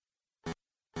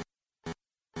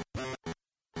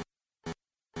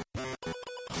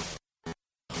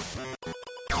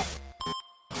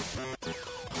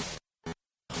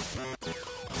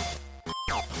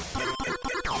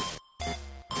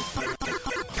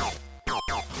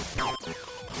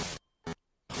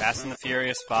Fast and the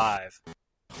Furious 5.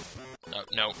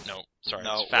 No. Sorry.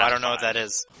 No, it's Fast I don't know 5. what that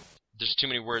is. There's too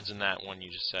many words in that one you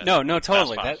just said. No,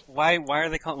 totally. Fast 5. Why are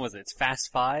they calling? Was it? It's Fast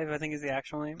 5? I think is the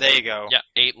actual name. There you go. Yeah,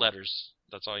 8 letters.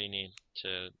 That's all you need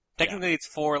to. Technically, it's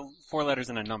four letters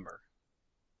and a number,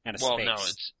 and a space. Well, no,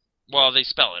 well, they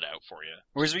spell it out for you.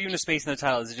 Or is there even a space in the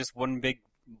title? Is it just one big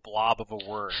blob of a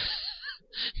word?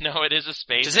 No, it is a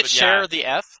space. Does it but share yeah, the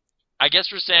F? I guess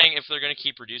we're saying if they're going to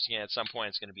keep producing it, at some point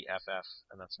it's going to be FF,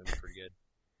 and that's going to be pretty good.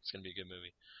 It's going to be a good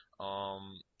movie.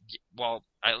 Well,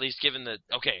 at least given the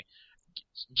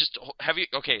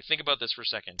think about this for a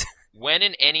second. When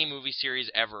in any movie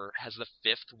series ever has the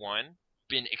 5th one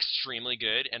been extremely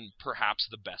good and perhaps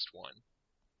the best one?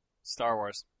 Star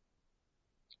Wars.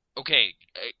 Okay,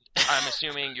 I'm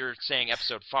assuming you're saying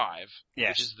Episode 5, Yes.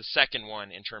 which is the second one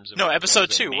in terms of... No, Episode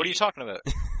ones they 2. What are you made. talking about?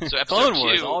 So Episode Clone 2,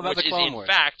 Wars, all about which the is Clone in Wars.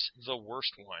 fact the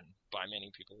worst one by many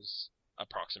people's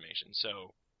approximation.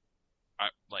 So,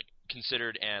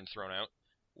 considered and thrown out.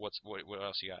 What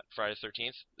else you got? Friday the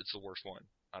 13th? It's the worst one.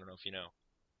 I don't know if you know.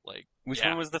 Which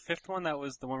one was the 5th one? That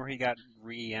was the one where he got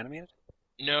reanimated?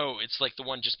 No, it's like the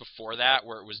one just before that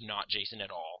where it was not Jason at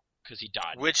all because he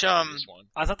died. Which, This one.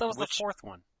 I thought that was Which- the 4th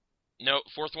one. No,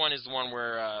 4th one is the one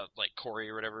where Corey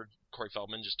or whatever, Corey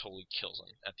Feldman just totally kills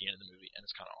him at the end of the movie, and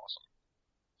it's kind of awesome.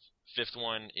 5th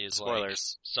one is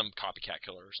Spoilers. some copycat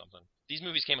killer or something. These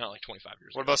movies came out 25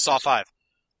 years What ago. about Saw 5?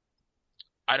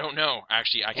 I don't know,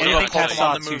 actually. I What can't Anything about past Pokemon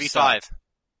Saw the 2 movie sucked. 5?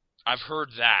 I've heard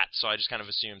that, so I just kind of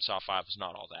assumed Saw 5 was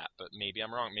not all that, but maybe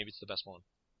I'm wrong. Maybe it's the best one.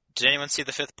 Did anyone see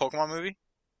the 5th Pokemon movie?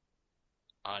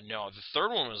 No, the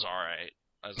 3rd one was alright,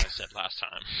 as I said last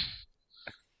time.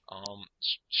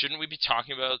 Shouldn't we be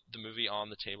talking about the movie on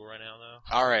the table right now,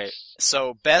 though? Alright,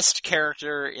 so best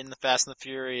character in the Fast and the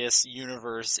Furious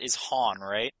universe is Han,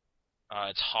 right?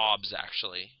 It's Hobbs,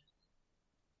 actually.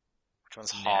 Which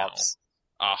one's No. Hobbs?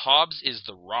 Hobbs is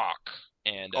The Rock,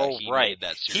 and he right. made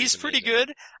that series He's pretty amazing.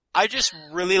 good. I just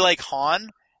really like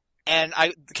Han, and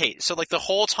so the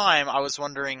whole time I was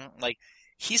wondering,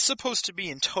 he's supposed to be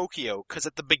in Tokyo, because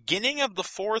at the beginning of the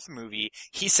 4th movie,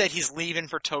 he said he's leaving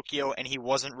for Tokyo, and he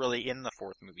wasn't really in the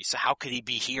 4th movie, so how could he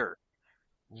be here?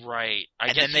 Right. I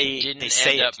And guess then he they didn't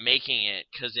say end up it. making it,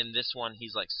 because in this one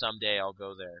he's like, someday I'll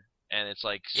go there. And it's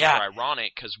super Yeah.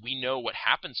 ironic, because we know what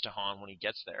happens to Han when he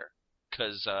gets there.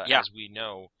 Because, Yeah. as we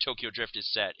know, Tokyo Drift is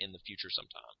set in the future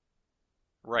sometime.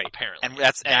 Right. Apparently. And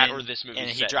that's that and, or this movie and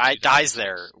is he set in dies 2006.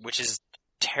 there, which is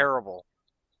terrible.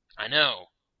 I know.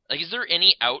 Is there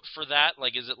any out for that?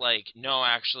 Is it no,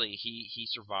 actually, he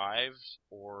survived,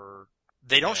 or...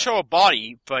 They don't Yeah. show a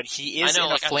body, but he is I know,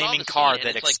 in a I saw flaming the car scene,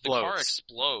 that and it's the car explodes.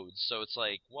 explodes, so it's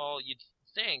well, you'd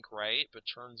think, right? But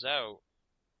turns out,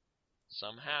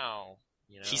 somehow,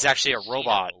 He's actually a casino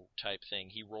robot. type thing.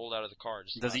 He rolled out of the car.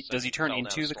 Just Does last he second, turn fell down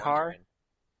into a the storm car? drain.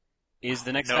 Is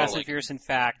the next No, Fast and Furious, in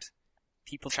fact,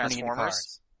 people turning into Transformers?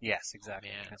 cars? Yes, exactly.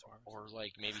 Man, Transformers. or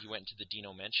maybe he went into the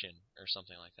Dino Mansion or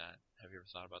something like that. Have you ever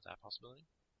thought about that possibility?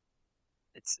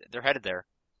 They're headed there.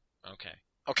 Okay.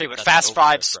 Okay, but That's Fast an 5 overkill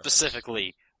reference.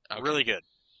 specifically, Okay. really good.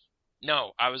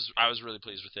 No, I was really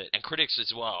pleased with it, and critics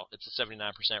as well. It's a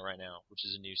 79% right now, which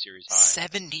is a new series high.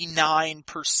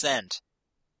 79%.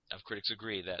 Of critics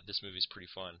agree that this movie is pretty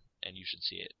fun, and you should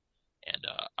see it. And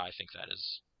I think that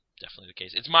is definitely the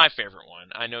case. It's my favorite one.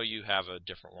 I know you have a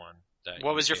different one.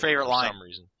 What was your favorite for line? some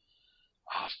reason.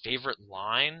 Favorite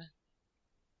line?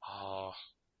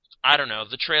 I don't know.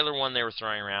 The trailer one they were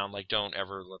throwing around, don't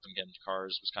ever let them get into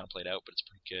cars, was kind of played out, but it's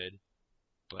pretty good.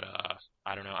 But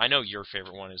I don't know. I know your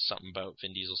favorite one is something about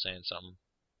Vin Diesel saying something.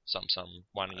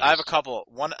 Why don't you I have a just- couple.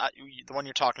 One, the one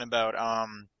you're talking about,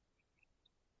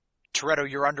 Toretto,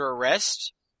 you're under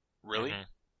arrest? Really? Mhm.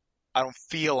 I don't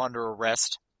feel under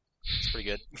arrest. It's pretty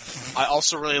good. I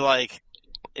also really like,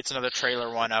 it's another trailer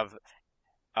one of,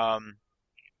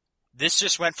 this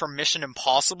just went from Mission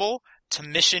Impossible to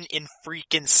Mission in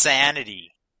freaking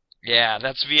Sanity. Yeah,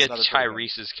 that's via It's another pretty good.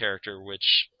 Tyrese's character,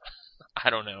 which I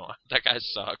don't know. That guy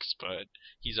sucks, but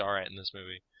he's alright in this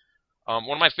movie. One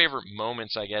of my favorite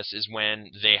moments, I guess, is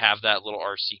when they have that little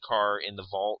RC car in the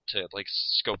vault to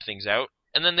scope things out,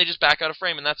 and then they just back out of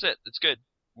frame, and that's it. It's good.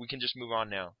 We can just move on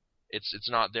now. It's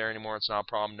not there anymore. It's not a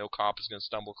problem. No cop is going to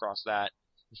stumble across that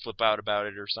and flip out about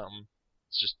it or something.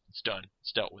 It's done.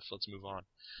 It's dealt with. Let's move on.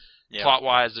 Yeah.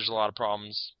 Plot-wise, there's a lot of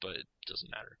problems, but it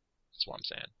doesn't matter. That's what I'm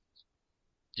saying.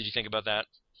 Did you think about that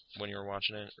when you were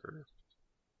watching it, or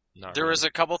not? There really? was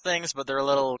a couple things, but they're a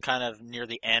little kind of near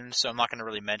the end, so I'm not going to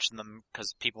really mention them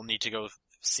because people need to go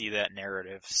see that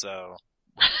narrative. So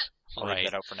I'll leave Right.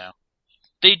 that out for now.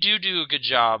 They do a good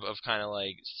job of kind of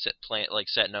like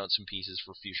setting out some pieces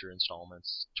for future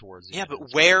installments towards the Yeah, end.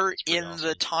 but where It's pretty in awesome.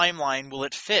 the timeline will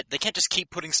it fit? They can't just keep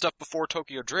putting stuff before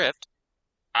Tokyo Drift.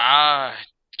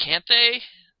 Can't they?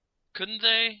 Couldn't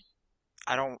they?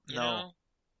 I don't You know. know?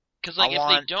 Because like I if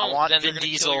want, they don't, I want then Vin they're gonna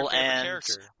kill Diesel your favorite and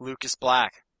character. Lucas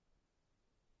Black.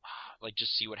 Like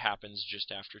just see what happens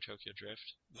just after Tokyo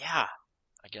Drift. Yeah.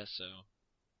 I guess so.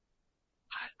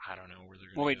 I don't know where they're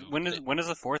Well, gonna wait, go. when does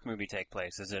the fourth movie take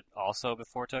place? Is it also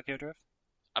before Tokyo Drift?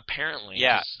 Apparently,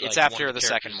 Yeah, 'cause, it's like, after one of the characters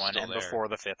second is one still and there. before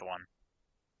the fifth one.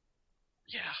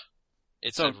 Yeah,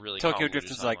 it's So a really Tokyo convoluted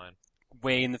Drift is like timeline.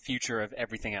 way in the future of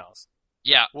everything else.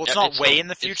 Yeah, Well, it's not way in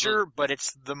the it's future, but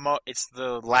it's the last one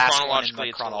in chronologically, the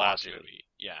it's the last chronology. movie.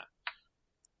 Yeah,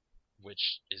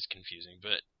 which is confusing,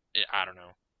 but I don't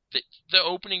know. The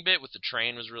opening bit with the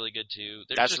train was really good too.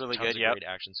 There's That's just really tons good, of yep. great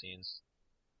action scenes,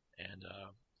 and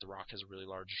The Rock has a really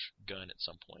large gun at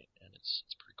some point, and it's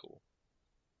pretty cool.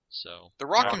 So The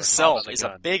Rock Oh, himself the is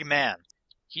gun. a big man.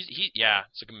 yeah,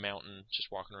 it's like a mountain just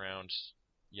walking around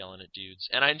yelling at dudes.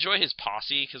 And I enjoy his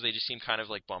posse because they just seem kind of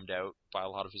like bummed out by a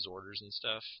lot of his orders and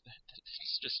stuff.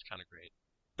 It's just kind of great.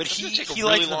 But It's gonna take a he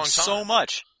really likes them long so time.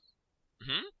 much.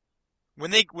 Hmm?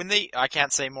 When they I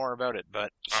can't say more about it,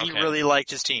 but he Okay. really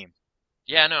liked his team.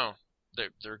 Yeah, no,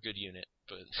 they're a good unit.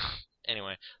 But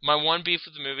anyway, my one beef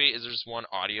with the movie is there's one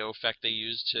audio effect they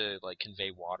use to like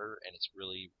convey water, and it's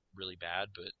really really bad.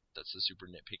 But that's the super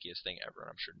nitpickiest thing ever, and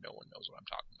I'm sure no one knows what I'm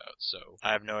talking about. So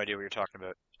I have no idea what you're talking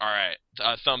about. all right,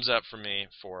 thumbs up for me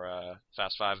for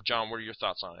Fast Five. John, what are your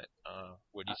thoughts on it?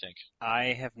 What do you think?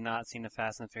 I have not seen a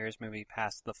Fast and Furious movie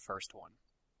past the first one.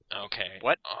 Okay.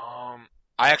 What?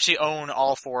 I actually own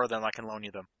all 4 of them. I can loan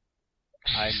you them.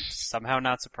 I'm somehow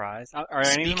not surprised. Are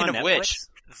any Speaking of them of on which,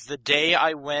 Netflix? the day I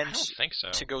I went don't think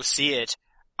so. to go see it,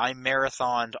 I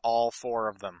marathoned all 4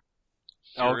 of them.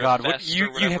 Oh Furious God, Fest or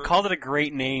you whatever? have called it a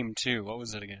great name too. What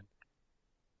was it again?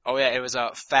 Oh yeah, it was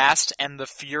Fast and the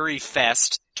Fury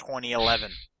Fest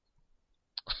 2011.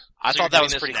 I So thought you're that doing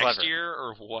was this pretty next clever. year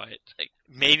or what? Like,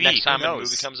 Maybe next time who a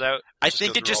knows? movie comes out, I just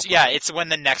think go it through just all 5. it's when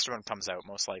the next one comes out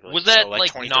most likely. Was that so,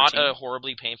 like not 2013. a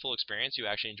horribly painful experience? You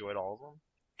actually enjoyed all of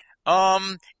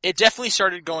them? It definitely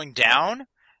started going down.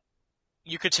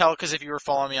 You could tell because if you were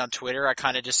following me on Twitter, I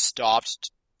kind of just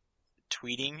stopped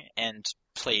tweeting and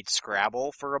played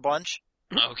Scrabble for a bunch.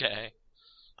 Okay.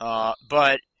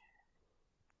 But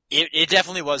it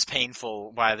definitely was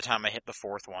painful by the time I hit the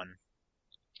 4th one.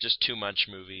 Just too much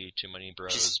movie, too many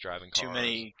bros Just driving cars. Too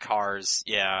many cars,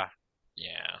 yeah.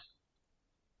 Yeah.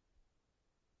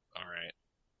 Alright.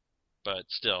 But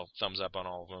still, thumbs up on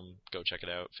all of them. Go check it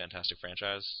out. Fantastic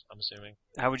franchise, I'm assuming.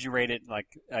 How would you rate it like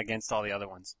against all the other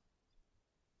ones?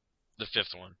 The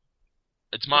 5th one.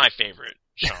 It's my favorite,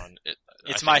 Sean. I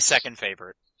It's think my second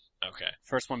favorite, Okay.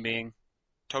 First one being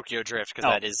Tokyo Drift,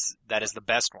 because that is the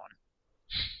best one.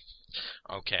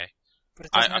 Okay. but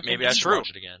it doesn't have Maybe Vin I Diesel. should true. watch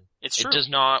it again. It's It true. does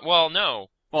not... Well, no.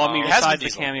 Well, I mean, It has besides Vin the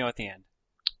Diesel. cameo at the end.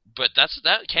 But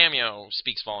that cameo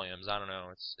speaks volumes. I don't know.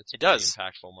 It's It a does.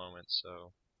 pretty impactful moment,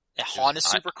 so... Han is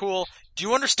super cool. Do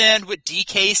you understand what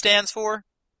DK stands for?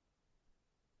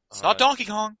 It's not Donkey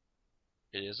Kong.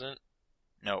 It isn't?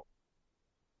 No.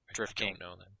 Drift I King. don't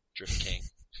know then. Drift King.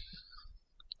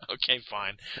 Okay,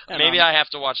 fine. And Maybe on- I have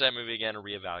to watch that movie again and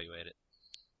reevaluate it.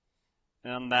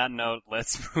 And on that note,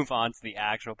 let's move on to the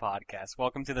actual podcast.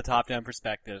 Welcome to the Top Down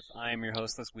Perspective. I am your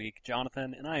host this week,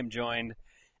 Jonathan, and I am joined,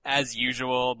 as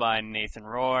usual, by Nathan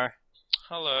Rohr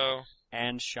Hello.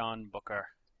 and Sean Booker.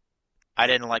 I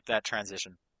didn't like that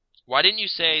transition. Why didn't you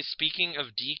say, speaking of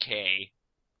DK,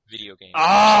 video games? Or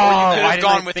Oh, you could why have didn't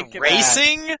gone I with think of that?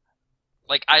 racing.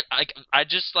 Like, I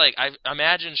just, like, I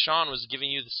imagine Sean was giving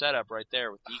you the setup right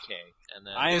there with DK, and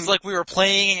then... It was like we were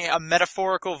playing a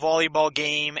metaphorical volleyball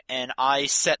game, and I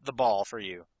set the ball for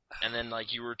you. And then,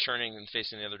 like, you were turning and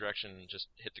facing the other direction and just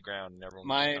hit the ground, and everyone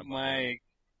was just My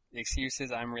excuse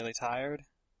is I'm really tired.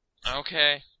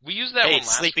 Okay. We used that one Hey,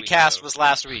 last Sleepy week, Cast though. was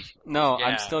last week. No, Yeah.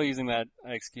 I'm still using that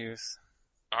excuse.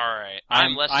 Alright. I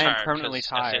I'm am- less I am tired permanently 'cause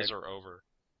tired. essays are over.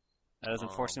 That is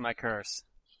unfortunately my curse.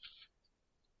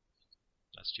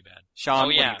 That's too bad. Sean, oh,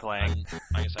 yeah. what are you playing?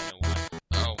 I guess I know why.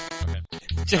 Oh,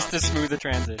 okay. Just to smooth the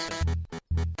transition.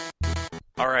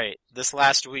 Alright, this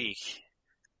last week,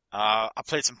 I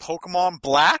played some Pokemon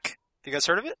Black. Have you guys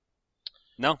heard of it?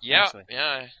 No, Yeah, actually.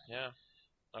 yeah.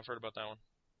 I've heard about that one.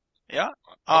 Yeah.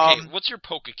 Okay, what's your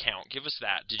Poke account? Give us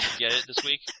that. Did you get it this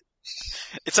week?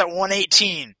 It's at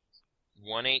 118.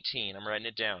 118. I'm writing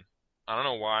it down. I don't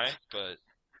know why, but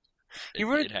He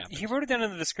wrote it happened. He wrote it down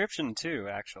in the description too,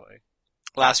 actually.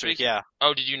 Last week, yeah.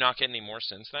 Oh, did you not get any more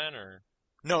since then, or?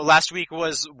 No, last week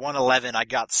was 111. I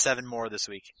got 7 more this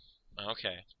week.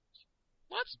 Okay.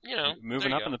 What's you know Moving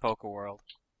there up you in go. the poker world.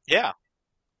 Yeah.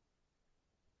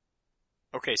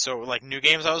 Okay, so like new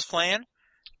games I was playing.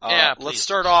 Yeah, Let's please.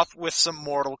 start off with some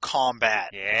Mortal Kombat.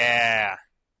 Yeah.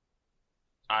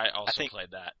 I also think-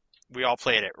 played that. We all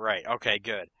played it, right? Okay,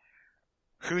 good.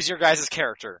 Who's your guys'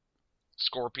 character?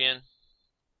 Scorpion.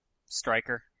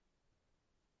 Striker.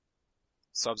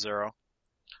 Sub-Zero.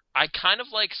 I kind of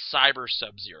like Cyber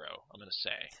Sub-Zero, I'm gonna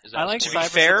say. Is that I a like To be spoiler? Cyber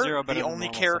fair, Sub-Zero better the than only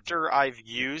normal character I've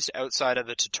used outside of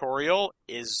the tutorial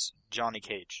is Johnny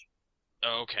Cage.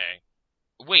 Okay.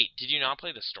 Wait, did you not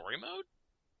play the story mode?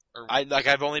 Or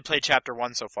I've only played chapter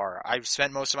 1 so far. I've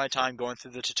spent most of my time going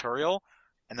through the tutorial,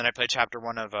 and then I played chapter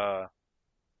 1 of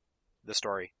the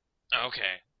story.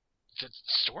 Okay. The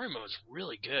story mode's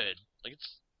really good. Like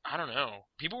I don't know.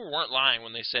 People weren't lying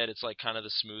when they said it's like kind of the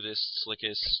smoothest,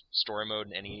 slickest story mode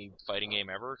in any fighting game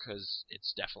ever, because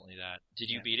it's definitely that. Did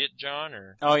you Yeah. beat it, John,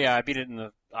 or? Oh yeah, I beat it in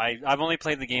the. I've only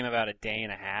played the game about a day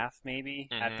and a half, maybe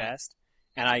at Mhm. best,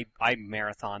 and I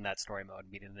marathoned that story mode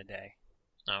and beat it in a day.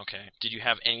 Okay. Did you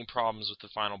have any problems with the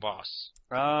final boss?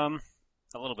 A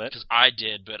little bit. Because I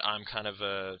did, but I'm kind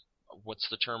of what's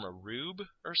the term, a rube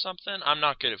or something? I'm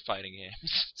not good at fighting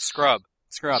games. Scrub.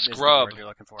 Scrub is the Scrub. word you're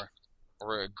looking for.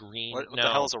 Or a green. What no. the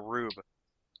hell is a rube?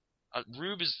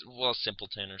 Rube is, well,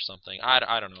 simpleton or something.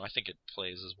 I don't know. I think it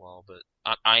plays as well, but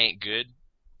I ain't good.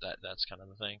 That's kind of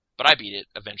the thing. But I beat it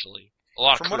eventually. A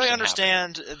lot of From what I cursing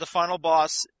understand, the final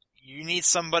boss, you need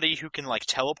somebody who can like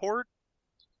teleport.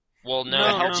 happened. Well, no,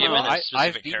 no, you're no, given a I've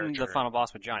specific beaten character. the final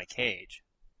boss with Johnny Cage,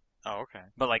 Oh, okay.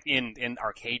 but like in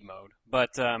arcade mode.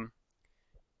 But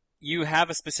you have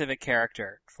a specific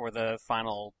character for the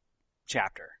final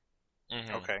chapter. Mhm.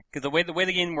 Okay. Because the way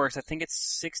the game works, I think it's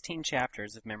 16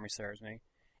 chapters, if memory serves me,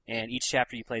 and each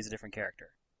chapter you play as a different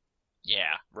character.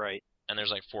 Yeah, Right. and there's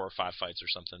like 4 or 5 fights or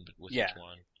something with Yeah. each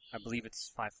one. I believe it's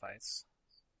 5 fights.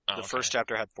 Oh, The okay. first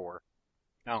chapter had 4.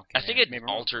 Oh, okay. I think it maybe I'm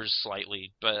wrong. alters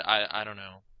slightly, but I don't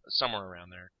know. Somewhere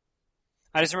around there.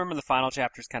 I just remember the final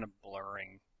chapters kind of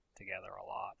blurring together a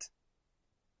lot.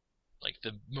 Like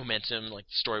the momentum, like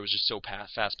the story was just so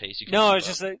fast paced. No, it's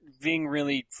just being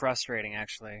really frustrating.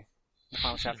 Actually, the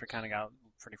final chapter kind of got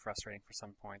pretty frustrating for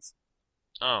some points.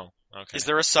 Oh, okay. Is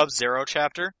there a Sub-Zero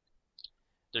chapter?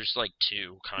 There's like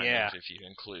 2, kind Yeah. of, if you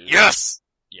include. Yes!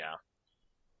 Yeah.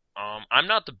 I'm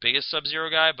not the biggest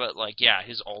Sub-Zero guy, but like, yeah,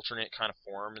 his alternate kind of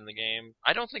form in the game.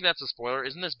 I don't think that's a spoiler.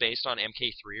 Isn't this based on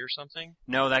MK3 or something?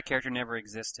 No, that character never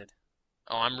existed.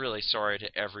 Oh, I'm really sorry to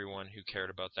everyone who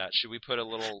cared about that. Should we put a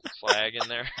little flag in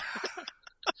there?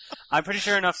 I'm pretty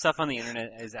sure enough stuff on the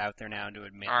internet is out there now to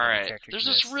admit that the Alright. character There's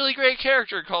exists. this really great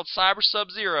character called Cyber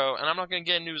Sub-Zero, and I'm not going to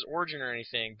get into his origin or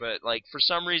anything, but like, for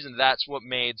some reason, that's what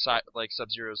made like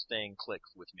Sub-Zero's thing click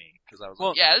with me. Because I was Well-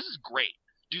 like, yeah, this is great.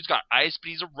 Dude's got ice, but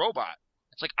he's a robot.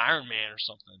 It's like Iron Man or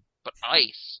something, but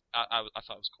ice. I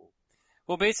thought it was cool.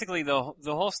 Well, basically, the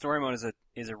whole story mode is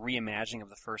a reimagining of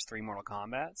the first 3 Mortal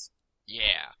Kombats.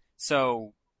 Yeah.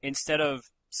 So instead of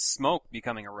Smoke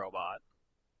becoming a robot,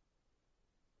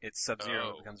 it's Sub-Zero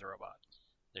Oh. who becomes a robot.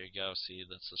 There you go. See,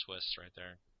 that's the twist right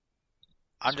there.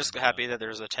 I'm just Sorry, happy that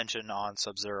there's attention on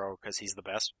Sub-Zero because he's the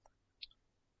best.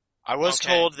 I was Okay.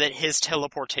 told that his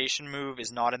teleportation move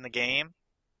is not in the game.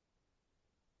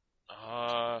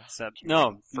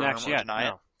 No, confirm actually, or yeah, deny it?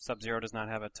 no. Sub-Zero does not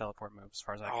have a teleport move, as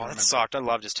far as I can Oh, remember. that sucked. I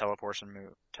loved his teleportation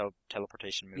move.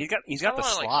 Teleportation move. He's got the a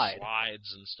lot of, slide. like,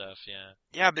 slides and stuff. Yeah.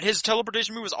 Yeah, but his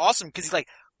teleportation move was awesome because he like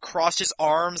crossed his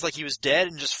arms like he was dead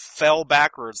and just fell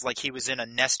backwards like he was in a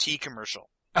Nestea commercial.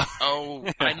 Oh,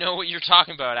 I know what you're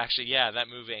talking about. Actually, yeah, that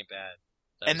move ain't bad.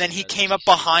 And then he came up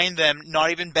behind them,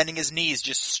 not even bending his knees,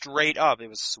 just straight up. It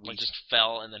was Like sweet. just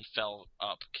fell and then fell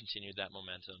up, continued that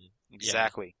momentum.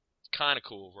 Exactly. Kind of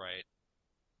cool, right?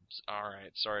 All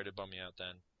right. Sorry to bum you out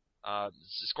then.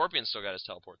 Scorpion still got his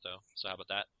teleport though. So how about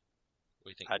that? What do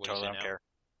you think? I What do you totally say don't now? care.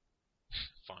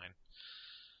 Fine.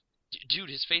 Dude,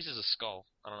 his face is a skull.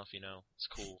 I don't know if you know. It's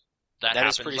cool. That That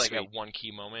is happens pretty like sweet. at one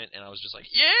key moment, and I was just like,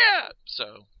 yeah.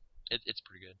 So it's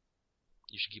pretty good.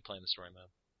 You should keep playing the story mode.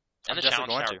 And I'm the definitely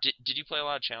challenge going tower. Did you play a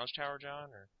lot of challenge tower, John?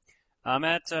 Or I'm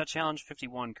at challenge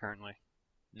 51 currently.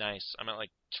 nice. I'm at like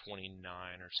 29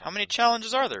 or something. How many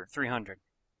challenges are there? 300.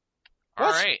 All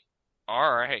What? right.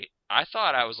 All right. I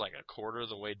thought I was like a quarter of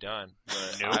the way done,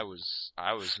 but Nope.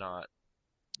 I was not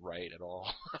right at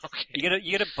all. Okay. You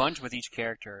get a bunch with each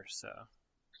character, so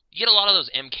You get a lot of those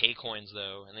MK coins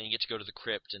though, and then you get to go to the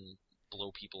crypt and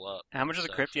blow people up. how much of the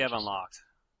stuff, crypt do you have which is- unlocked?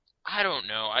 I don't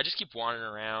know. I just keep wandering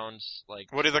around,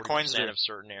 like What do the 40% coins do? of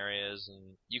certain areas,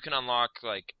 and you can unlock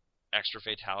like extra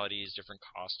fatalities, different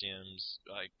costumes,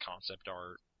 like concept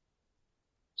art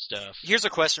stuff. Here's a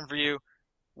question for you.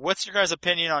 What's your guys'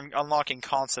 opinion on unlocking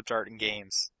concept art in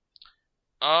games?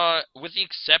 With the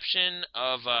exception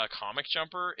of Comic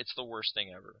Jumper, it's the worst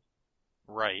thing ever.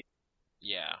 Right.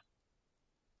 Yeah.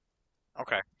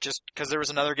 Okay. Just because there was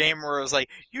another game where it was like,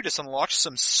 you just unlocked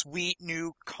some sweet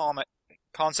new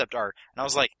concept art. And I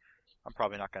was like, I'm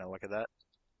probably not going to look at that.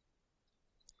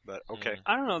 But, okay.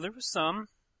 I don't know. There was some.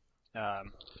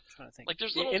 I'm trying to think. Like,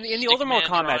 there's little in the older Mortal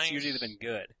stickman Kombat's drawings. usually they've been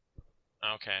good.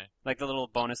 Okay. Like the little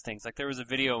bonus things. Like there was a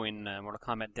video in Mortal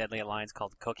Kombat Deadly Alliance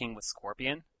called Cooking with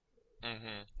Scorpion.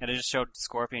 Mm-hmm. And it just showed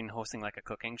Scorpion hosting like a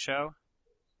cooking show.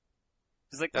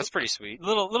 It's like That's pretty sweet.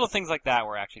 little things like that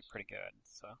were actually pretty good.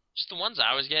 So Just the ones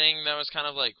I was getting, that was kind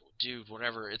of like, dude,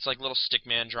 whatever. It's like little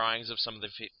stickman drawings of some of the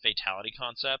fatality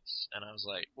concepts, and I was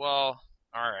like, well,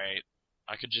 alright.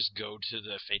 I could just go to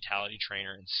the fatality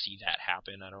trainer and see that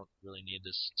happen. I don't really need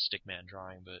this stickman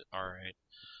drawing, but alright.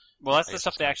 well, that's I the guess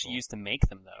stuff it's they kinda actually cool. use to make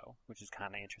them though, which is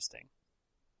kind of interesting.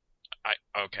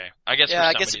 Okay. I guess Yeah, for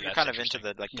I guess somebody if you're that's kind of into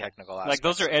interesting. the Yeah. technical aspects. Like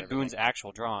those are of Ed everything. Boon's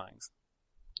actual drawings.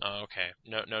 Oh, okay.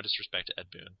 No disrespect to Ed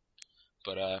Boon.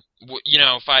 But you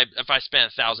know, if I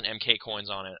spent 1,000 MK coins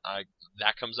on it,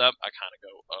 that comes up, I kind of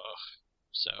go, ugh.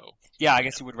 So Yeah, I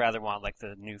guess you would rather want like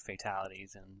the new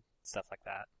fatalities and stuff like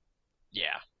that.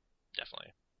 yeah,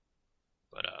 definitely.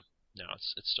 But no,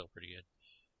 it's still pretty good.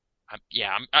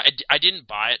 I didn't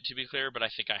buy it, to be clear, but I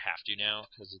think I have to now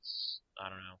because I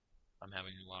don't know, I'm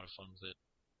having a lot of fun with it.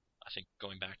 I think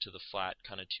going back to the flat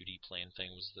kind of 2D plane thing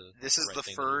was This is right the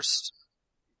thing to do. first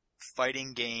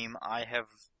fighting game I have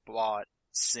bought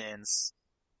since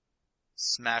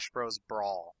Smash Bros.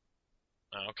 Brawl.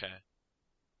 Oh, okay.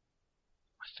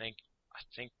 I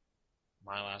think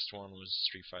my last one was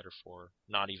Street Fighter 4.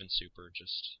 Not even Super,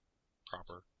 just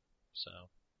proper. So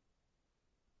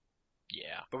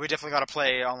yeah. But we definitely gotta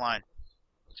play online.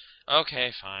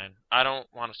 Okay, fine. I don't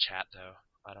want to chat though.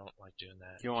 I don't like doing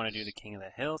that. Do you want to do the King of the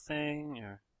Hill thing,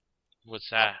 or What's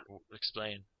that?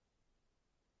 Explain.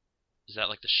 Is that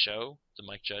like the show, the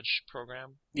Mike Judge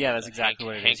program? yeah, that's The exactly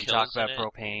what it Hank is. You talk Hill's in about it?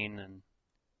 propane and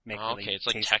make Oh, really okay, it's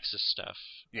like tasty- Texas stuff.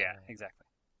 Yeah, exactly.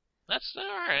 That's all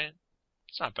right.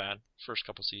 It's not bad. First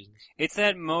couple seasons. It's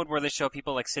that mode where they show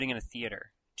people like sitting in a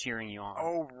theater cheering you on.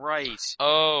 Oh, right.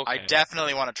 Oh, okay. I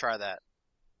definitely want to try that.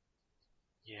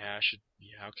 Yeah, I should.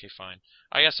 Yeah, okay, fine.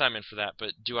 I guess I'm in for that.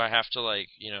 But do I have to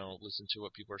listen to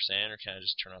what people are saying, or can I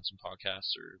just turn on some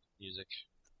podcasts or music?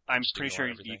 I'm just pretty ignore sure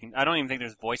you everything. can. I don't even think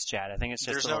there's voice chat. I think it's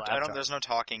just There's a no, little avatar. there's no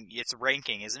talking. It's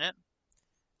ranking, isn't it?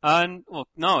 Well,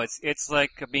 no, it's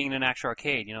like being in an actual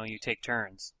arcade. You know, you take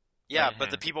turns. Yeah, Mhm.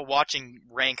 but the people watching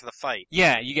rank the fight.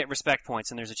 Yeah, you get respect points,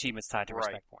 and there's achievements tied to Right.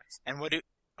 respect points. And what do?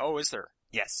 Oh, is there?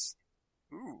 Yes,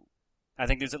 Ooh, I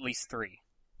think there's at least 3.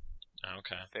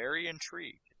 Okay. very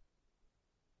intrigued.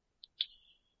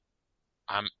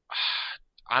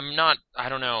 I'm not. I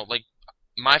don't know. Like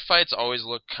my fights always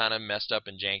look kind of messed up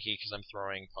and janky because I'm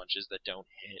throwing punches that don't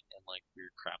hit and like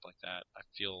weird crap like that. I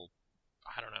feel.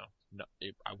 I don't know. No,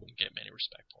 I wouldn't get many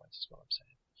respect points. Is what I'm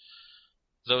saying.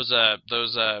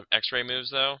 Those X-ray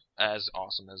moves though, as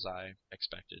awesome as I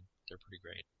expected. They're pretty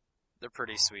great. They're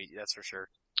pretty sweet, that's for sure.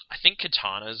 I think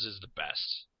Katana's is the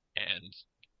best, and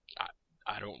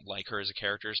I don't like her as a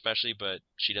character especially, but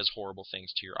she does horrible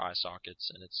things to your eye sockets,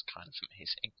 and it's kind of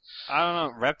amazing. I don't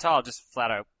know. Reptile just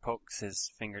flat out pokes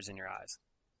his fingers in your eyes.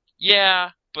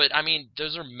 Yeah, but I mean,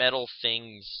 those are metal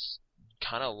things.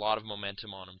 Kind of a lot of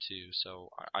momentum on them too. So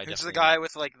I Who's definitely the guy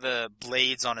with like the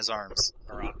blades on his arms?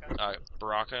 Baraka.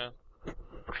 Baraka.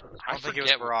 I don't think it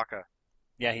was Baraka.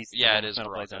 Yeah, he's Yeah, the it one is with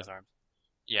metal blades on Baraka. his arms.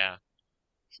 Yeah.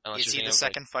 Unless Is you're he thinking the of,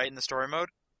 second fight in the story mode?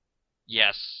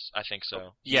 Yes, I think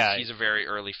so. Yeah. he's a very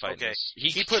early fight. Okay.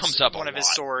 He puts comes up one a of his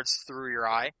lot. swords through your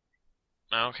eye.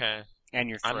 Okay. And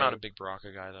your throat. I'm not a big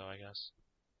Baraka guy though. I guess.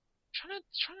 Trying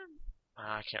to.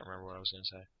 I can't remember what I was gonna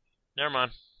say. Never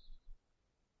mind.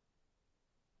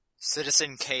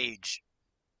 Citizen Cage.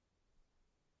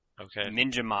 Okay.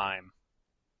 Ninja Mime.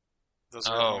 Those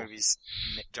are Oh. the movies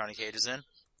Johnny Cage is in.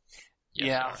 Yes,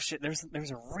 yeah, sir. oh, shit.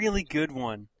 There's a really good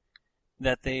one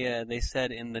that they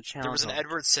said in the challenge. There was an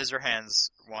Edward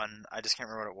Scissorhands one. I just can't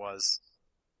remember what it was.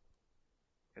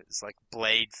 It's like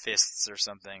Blade Fists or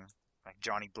something. Like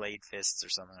Johnny Blade Fists or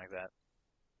something like that.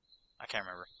 I can't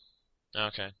remember.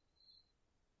 Okay.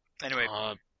 Anyway,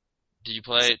 Did you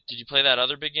play that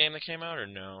other big game that came out or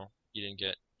no? You didn't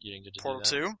get to Portal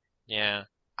do that? 2? Yeah.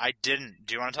 I didn't.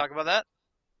 Do you want to talk about that?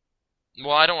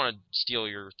 Well, I don't want to steal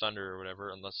your thunder or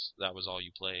whatever unless that was all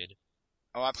you played.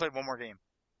 Oh, I played one more game.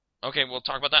 Okay, we'll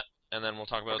talk about that and then we'll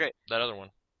talk about Okay. that other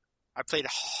one. I played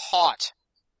hot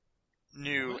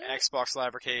new What? Xbox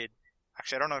Live Arcade.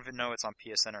 Actually, I don't even know if it's on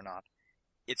PSN or not.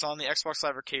 It's on the Xbox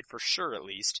Live Arcade for sure, at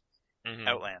least. Mhm.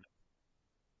 Outland.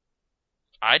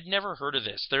 I'd never heard of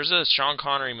this. There's a Sean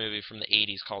Connery movie from the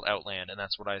 80s called Outland, and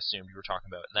that's what I assumed you were talking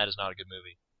about, and that is not a good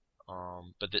movie.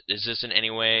 But is this in any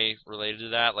way related to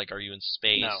that? Like, are you in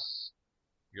space? No.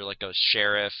 You're like a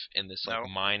sheriff in this like No.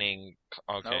 mining.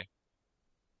 Okay.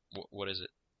 What is it?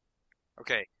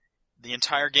 Okay. The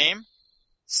entire game,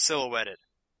 silhouetted.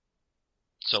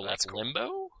 So That's like cool.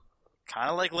 Limbo? Kind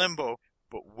of like Limbo,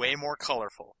 but way more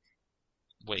colorful.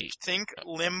 Wait. Think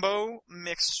Limbo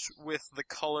mixed with the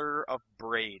color of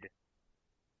Braid.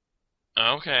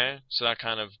 Okay. So that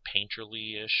kind of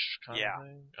painterly-ish kind Yeah. of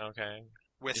thing? Okay.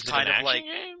 With Is it kind an of action like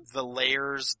game? the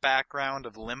layers background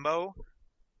of Limbo.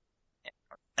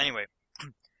 Anyway,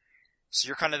 so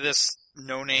you're kind of this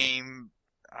no-name,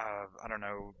 I don't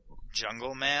know,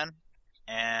 jungle man,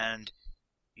 and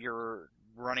you're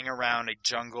running around a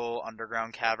jungle,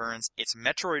 underground caverns. It's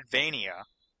Metroidvania,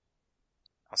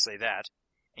 I'll say that,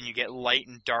 and you get light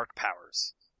and dark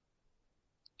powers.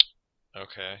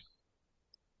 Okay.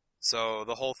 So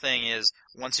the whole thing is,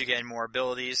 once you gain more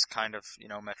abilities, kind of,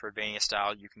 Metroidvania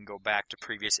style, you can go back to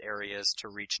previous areas to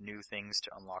reach new things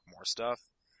to unlock more stuff.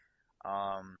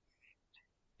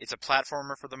 It's a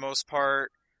platformer for the most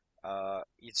part.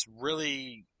 It's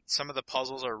really, some of the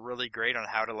puzzles are really great on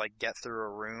how to like get through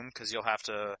a room, because you'll have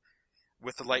to,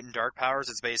 with the light and dark powers,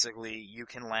 it's basically you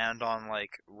can land on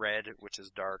like red, which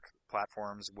is dark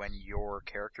platforms when your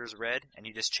character's red, and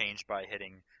you just change by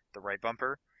hitting the right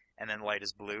bumper, and then light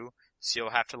is blue. So you'll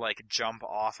have to like jump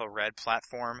off a red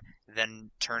platform,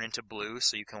 then turn into blue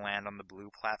so you can land on the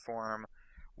blue platform,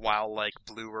 while like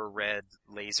blue or red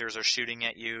lasers are shooting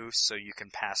at you so you can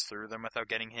pass through them without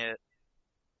getting hit.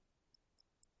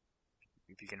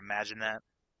 If you can imagine that.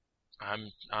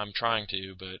 I'm trying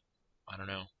to, but I don't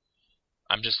know.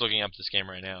 I'm just looking up this game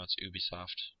right now. It's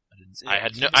Ubisoft. I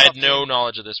had no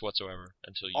knowledge of this whatsoever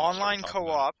until you Online started talking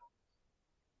about co-op,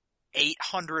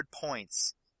 800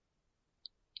 points.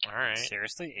 it. All right.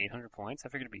 Seriously? 800 points? I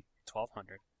figured it'd be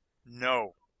 1,200.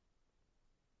 No.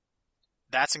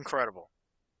 That's incredible.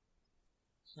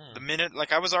 The minute,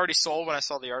 like, I was already sold when I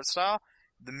saw the art style.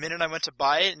 The minute I went to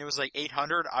buy it and it was like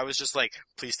 800, I was just like,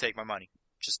 please take my money.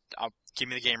 Give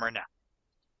me the game right now.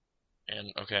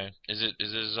 And okay, is it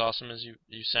as awesome as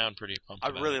you sound pretty pumped I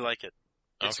about really it? like it.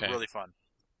 It's Okay. really fun.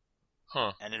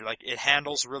 Huh. And it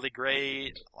handles really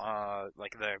great.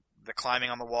 Like the climbing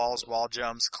on the walls, wall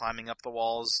jumps, climbing up the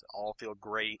walls, all feel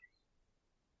great.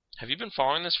 Have you been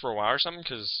following this for a while or something?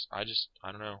 Because I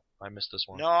don't know. I missed this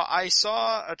one. No, I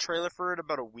saw a trailer for it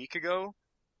about a week ago,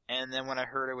 and then when I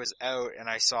heard it was out and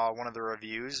I saw one of the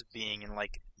reviews being in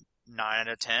like 9 out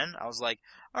of 10, I was like,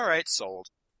 alright, sold.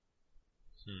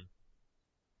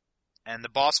 And the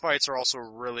boss fights are also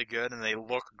really good, and they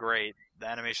look great. The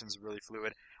animation's really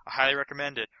fluid. I highly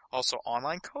recommend it. Also,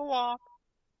 online co-op.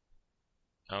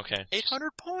 Okay.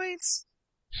 800 points!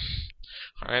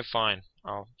 All right, fine.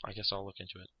 I guess I'll look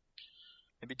into it.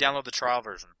 Maybe download the trial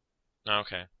version.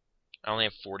 Okay. I only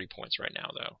have 40 points right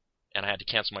now, though. And I had to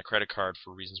cancel my credit card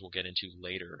for reasons we'll get into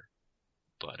later.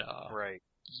 But, Right.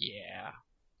 yeah.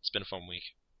 It's been a fun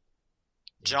week.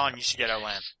 John, you should get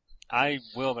Outland. I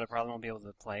will, but I probably won't be able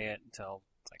to play it until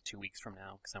like 2 weeks from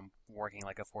now because I'm working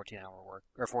like a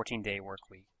 14-day work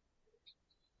week.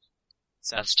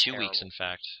 That's 2 weeks, in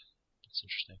fact. That's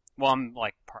interesting. Well, I'm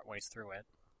like part ways through it.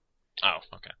 Oh,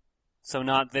 okay. So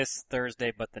not this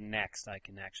Thursday, but the next, I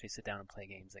can actually sit down and play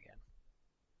games again.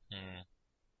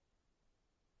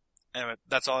 Anyway,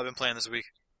 that's all I've been playing this week.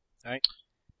 All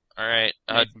right.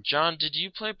 Nathan. John, did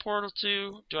you play Portal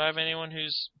 2? Do I have anyone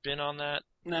who's been on that?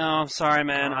 No, I'm sorry,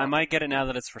 man. I might get it now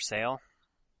that it's for sale.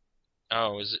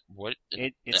 Oh, is it what?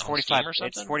 It's on 45. Steam or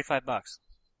It's something? $45.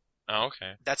 Oh,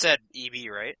 okay. That's at EB,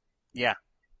 right? Yeah.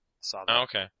 Saw that. Oh,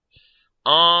 okay.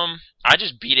 I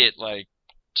just beat it like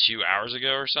 2 hours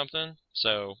ago or something,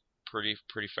 so pretty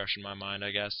fresh in my mind,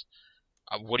 I guess.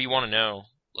 What do you want to know?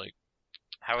 Like,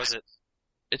 How is it?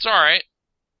 it's all right.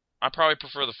 I probably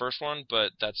prefer the first one,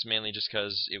 but that's mainly just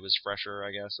because it was fresher,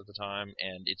 I guess, at the time,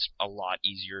 and it's a lot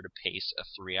easier to pace a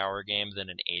 3-hour game than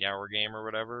an 8-hour game or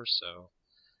whatever, so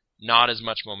not as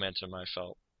much momentum I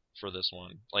felt for this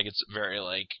one. Like, it's very,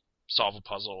 like, solve a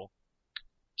puzzle,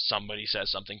 somebody says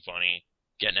something funny,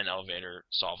 get in an elevator,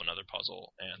 solve another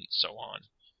puzzle, and so on.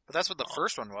 But that's what the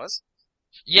first one was.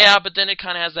 Yeah, but then it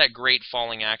kind of has that great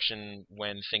falling action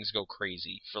when things go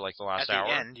crazy for, like, the last At hour.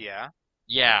 the end, yeah.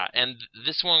 Yeah, and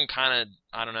this one kind of,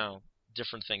 I don't know,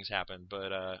 different things happen,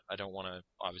 but I don't want to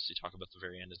obviously talk about the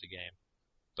very end of the game.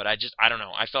 But I don't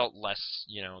know, I felt less,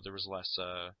 there was less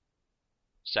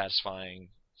satisfying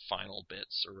final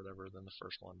bits or whatever than the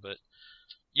first one. But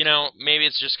you know, maybe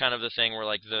it's just kind of the thing where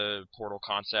like the Portal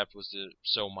concept was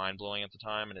so mind blowing at the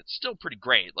time, and it's still pretty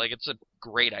great. Like it's a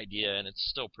great idea, and it's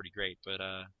still pretty great. But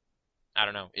I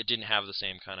don't know, it didn't have the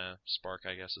same kind of spark,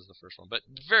 I guess, as the first one. But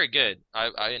very good.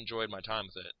 I enjoyed my time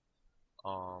with it.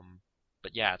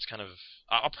 But yeah, it's kind of.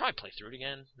 I'll probably play through it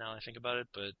again now that I think about it.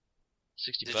 But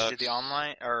 $60. Did you do the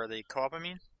online or the co-op? I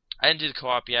mean, I didn't do the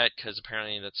co-op yet because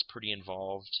apparently that's pretty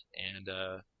involved, and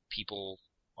people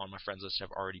on my friends list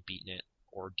have already beaten it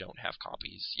or don't have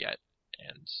copies yet,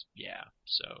 and yeah,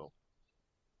 so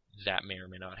that may or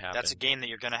may not happen. that's a game that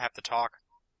you're gonna have to talk.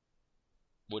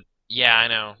 Yeah, I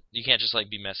know. You can't just like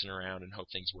be messing around and hope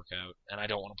things work out, and I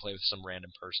don't want to play with some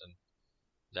random person.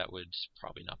 That would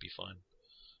probably not be fun.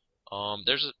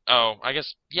 I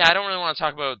guess, yeah, I don't really want to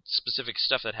talk about specific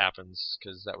stuff that happens,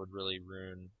 because that would really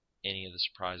ruin any of the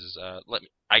surprises.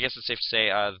 I guess it's safe to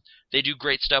say, they do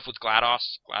great stuff with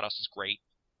GLaDOS. GLaDOS is great.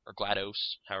 Or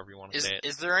GLaDOS, however you want to say it.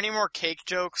 Is there any more cake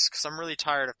jokes? Because I'm really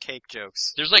tired of cake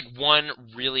jokes. There's like one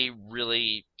really,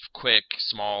 really quick,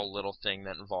 small little thing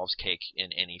that involves cake in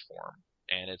any form.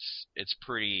 And it's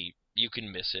pretty, you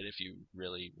can miss it if you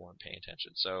really weren't paying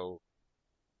attention. So,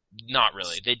 not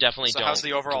really. They definitely don't how's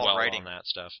the overall dwell writing? on that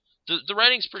stuff. The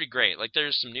writing's pretty great. Like,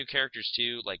 there's some new characters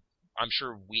too. Like, I'm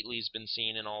sure Wheatley's been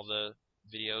seen in all the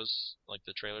videos, like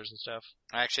the trailers and stuff.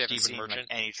 I actually haven't Stephen seen Merchant?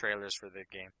 any trailers for the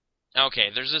game. Okay,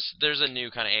 there's a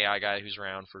new kind of AI guy who's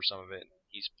around for some of it.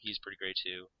 He's pretty great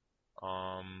too.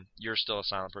 You're still a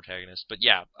silent protagonist, but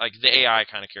yeah, like the AI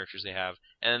kind of characters they have,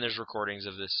 and then there's recordings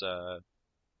of this.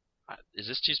 Is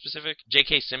this too specific?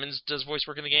 J.K. Simmons does voice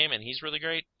work in the game, and he's really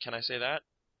great. Can I say that?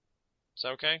 Is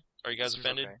that okay? Are you guys Seems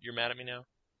offended? okay. You're mad at me now?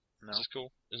 No. Is this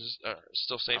cool? Is this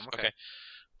still safe? I'm okay.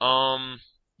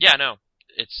 Yeah, no,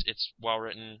 it's well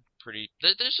written. Pretty.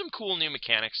 There's some cool new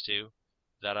mechanics too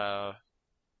that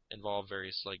involve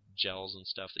various like gels and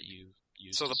stuff that you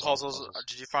use. So to the solve puzzles,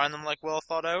 did you find them like well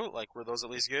thought out? Like were those at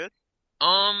least good?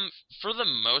 For the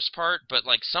most part, but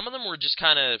like some of them were just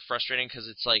kind of frustrating because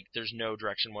it's like there's no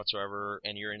direction whatsoever,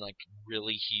 and you're in like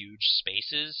really huge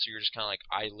spaces, so you're just kind of like,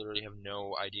 I literally have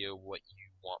no idea what you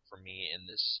want from me in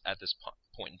this at this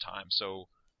point in time. So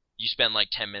you spend like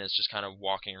 10 minutes just kind of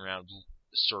walking around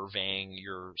surveying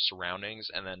your surroundings,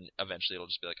 and then eventually it'll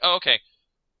just be like, oh, okay,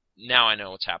 now I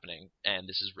know what's happening, and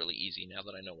this is really easy now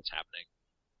that I know what's happening.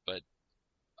 But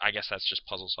I guess that's just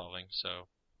puzzle solving, so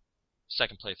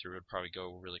second playthrough would probably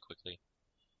go really quickly.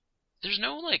 There's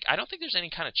no, like, I don't think there's any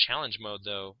kind of challenge mode,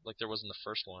 though, like there was in the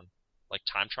first one. Like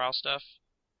time trial stuff.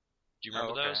 Do you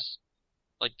remember those?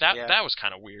 Like, that was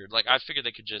kind of weird. Like, I figured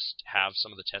they could just have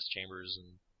some of the test chambers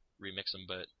and remix them,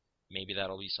 but maybe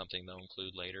that'll be something they'll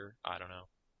include later. I don't know.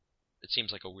 It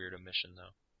seems like a weird omission,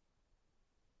 though.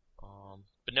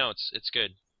 But no, it's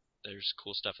good. There's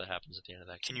cool stuff that happens at the end of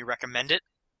that game. Can you recommend it?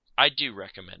 I do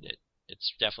recommend it.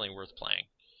 It's definitely worth playing.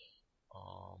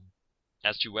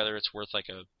 As to whether it's worth like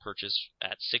a purchase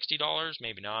at $60,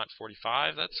 maybe not.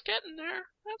 $45, that's getting there.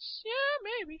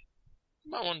 Maybe.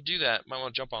 You might want to do that. Might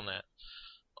want to jump on that.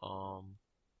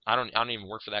 I don't even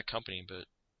work for that company, but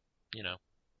you know,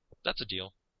 that's a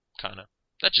deal, kinda.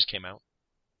 That just came out.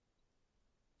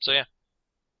 So yeah.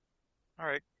 All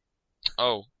right.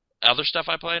 Oh, other stuff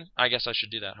I played? I guess I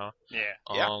should do that, huh?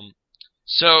 Yeah.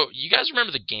 So you guys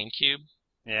remember the GameCube?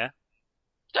 Yeah.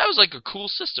 That was like a cool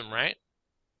system, right?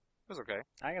 It was okay.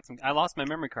 I lost my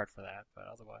memory card for that, but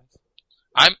otherwise.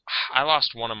 I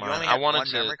lost one of mine. You only I have wanted one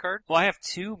to. memory card? Well, I have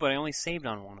two, but I only saved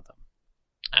on one of them.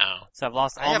 Oh. So I've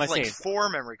lost I all have my like saves. 4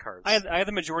 memory cards. I have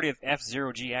the majority of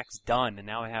F-Zero GX done, and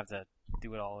now I have to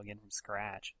do it all again from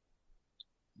scratch.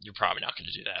 You're probably not going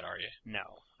to do that, are you?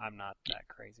 No, I'm not that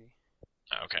crazy.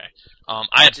 Okay.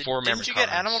 I had 4 memory cards. Didn't you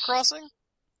get Animal Crossing?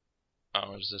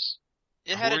 Oh, is this?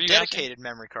 It Who had were a you dedicated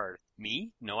memory card.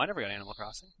 Me? No, I never got Animal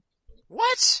Crossing.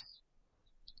 What?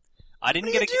 I didn't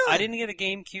What are get you I doing? didn't get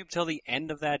a GameCube till the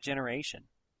end of that generation.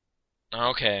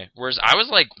 Okay. Whereas I was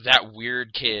like that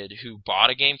weird kid who bought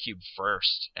a GameCube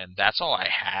first, and that's all I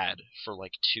had for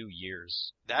like 2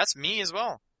 years. That's me as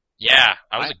well. Yeah,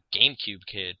 I was a GameCube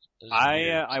kid.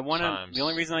 I won the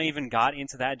only reason I even got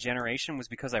into that generation was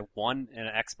because I won an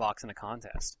Xbox in a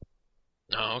contest.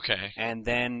 Oh, okay. And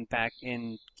then back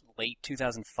in late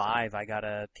 2005, I got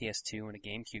a PS2 and a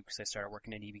GameCube because I started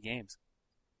working at EB Games.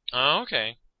 Oh,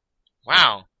 okay.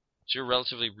 Wow. So you're a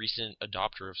relatively recent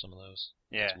adopter of some of those.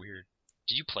 Yeah. That's weird.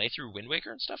 Did you play through Wind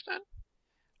Waker and stuff then?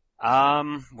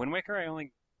 Wind Waker I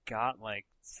only got like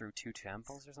through 2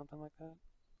 temples or something like that.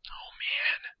 Oh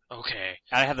man. Okay.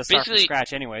 I had to start from Basically-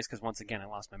 scratch anyways because once again I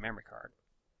lost my memory card.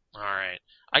 All right.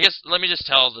 I guess let me just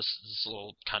tell this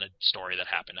little kind of story that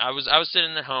happened. I was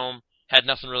sitting at home Had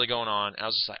nothing really going on. And I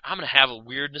was just like, I'm going to have a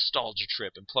weird nostalgia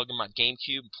trip and plug in my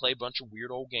GameCube and play a bunch of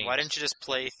weird old games. Why didn't you just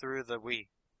play through the Wii?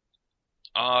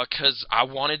 'Cause I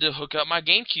wanted to hook up my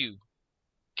GameCube.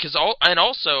 And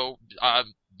also,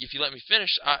 if you let me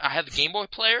finish, I had the Game Boy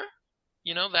player.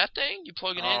 You know, that thing? You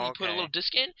plug it in, you put a little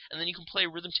disc in, and then you can play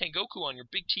Rhythm Tengoku on your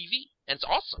big TV. And it's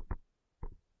awesome.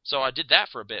 So I did that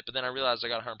for a bit, but then I realized I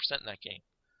got 100% in that game.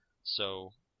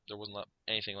 So there wasn't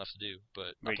anything left to do.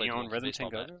 But Wait, you own Rhythm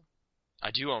Tengoku? I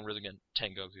do own Rhythm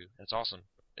Tengoku. It's awesome.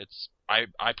 I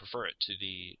prefer it to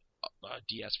the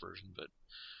DS version, but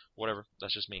whatever.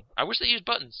 That's just me. I wish they used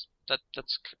buttons.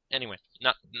 That's anyway.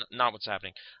 Not what's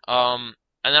happening.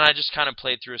 And then I just kind of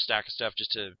played through a stack of stuff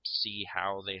just to see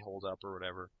how they hold up or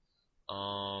whatever.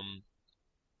 I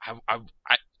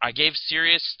gave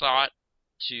serious thought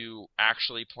to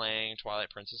actually playing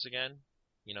Twilight Princess again.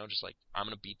 You know, just like, I'm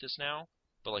gonna beat this now.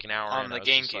 But like an hour on in, the I was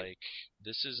GameCube. just like,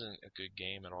 this isn't a good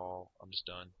game at all. I'm just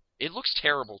done. It looks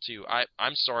terrible too.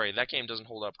 I'm sorry, that game doesn't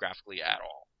hold up graphically at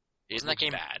all. Isn't that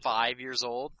game bad. 5 years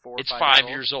old? 4 or It's 5 5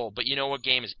 years old, but you know what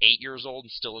game is 8 years old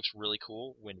and still looks really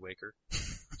cool? Wind Waker.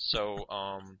 So,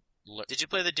 Did you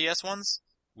play the DS ones?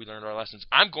 we learned our lessons.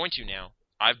 I'm going to now.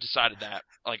 I've decided that.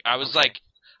 Like, I was Okay. like,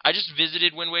 I just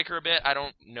visited Wind Waker a bit. I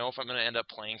don't know if I'm going to end up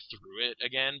playing through it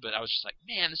again, but I was just like,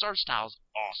 man, this art style is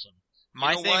awesome.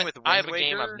 My You know thing what? with Wind I have a Waker,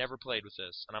 game I've never played with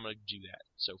this, and I'm going to do that.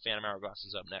 So Phantom Hourglass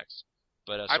is up next.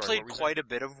 But I sorry, played what were you quite a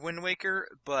bit of Wind Waker,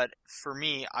 but for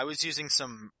me, I was using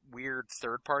some weird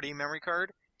third-party memory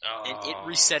card, saying? and it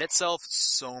reset itself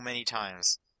so many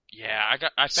times. Yeah,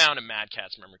 I found a Mad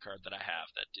Catz memory card that I have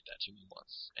that did that to me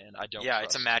once, and I don't. Yeah,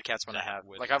 it's a trust Mad Catz one I that have.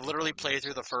 with Like, I've literally the played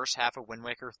through the first half of Wind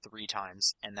Waker 3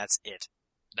 times, and that's it.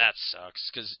 That sucks,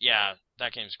 because, yeah,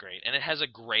 that game's great. And it has a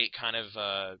great kind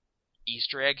of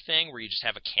Easter egg thing where you just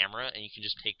have a camera and you can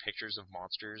just take pictures of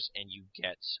monsters and you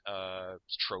get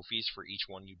trophies for each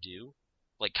one you do.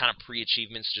 Like, kind of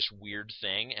pre-achievements, just weird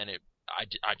thing, and I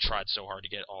tried so hard to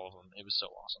get all of them. It was so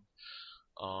awesome.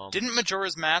 Didn't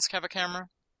Majora's Mask have a camera?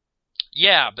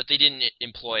 Yeah, but they didn't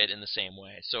employ it in the same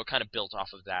way, so it kind of built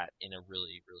off of that in a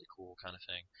really, really cool kind of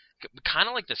thing. Kind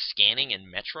of like the scanning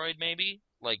in Metroid, maybe?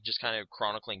 Like, just kind of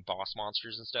chronicling boss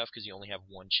monsters and stuff, because you only have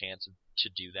one chance to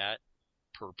do that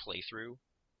per playthrough.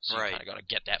 So you Right. kind of got to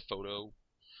get that photo.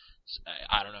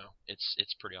 I don't know.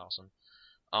 It's pretty awesome.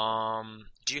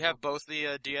 Do you have both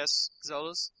the DS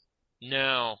Zeldas?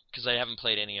 No, because I haven't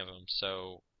played any of them,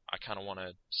 so I kind of want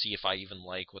to see if I even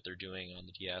like what they're doing on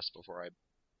the DS before I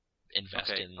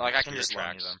invest in like I can Spirit just loan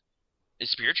you Tracks. them.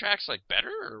 Is Spirit Tracks like better,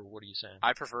 or what are you saying?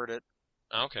 I preferred it.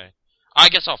 Okay, I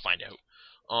guess I'll find out.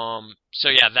 So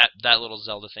yeah, that little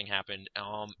Zelda thing happened.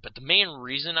 But the main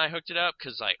reason I hooked it up,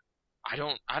 because like I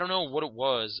don't know what it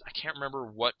was. I can't remember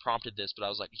what prompted this, but I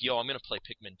was like, yo, I'm gonna play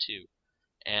Pikmin 2,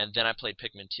 and then I played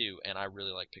Pikmin 2, and I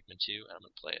really like Pikmin 2, and I'm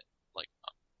gonna play it like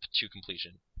to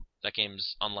completion. That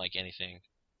game's unlike anything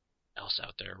else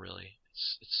out there, really.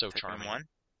 It's so charming. Pikmin 1?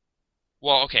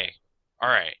 Well, okay.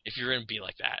 Alright, if you're gonna be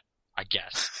like that, I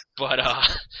guess. But,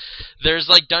 there's,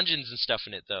 like, dungeons and stuff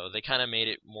in it, though. They kind of made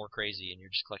it more crazy, and you're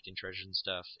just collecting treasures and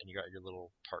stuff, and you got your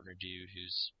little partner dude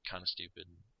who's kind of stupid.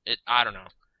 I don't know.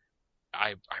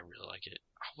 I really like it.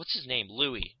 What's his name?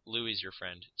 Louie. Louie's your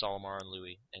friend. It's Olimar and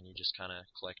Louie, and you just kind of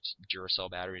collect Duracell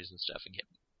batteries and stuff and get,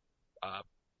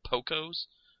 Pocos?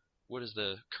 What is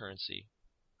the currency?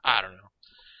 I don't know.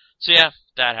 So yeah,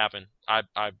 that happened. I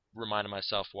reminded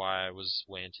myself why I was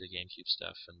way into the GameCube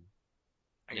stuff. And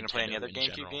Are you going to play any Nintendo other in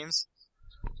GameCube general. games?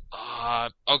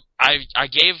 I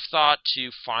gave thought to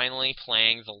finally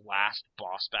playing the last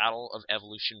boss battle of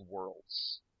Evolution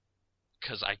Worlds.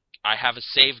 Because I have a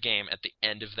save game at the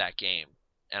end of that game.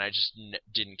 And I just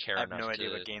didn't care I have enough no to... idea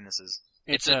what game this is.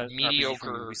 It's a RPG from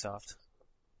mediocre... Ubisoft.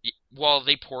 Well,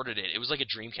 they ported it. It was like a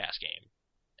Dreamcast game.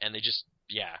 And they just...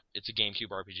 Yeah, it's a GameCube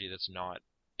RPG that's not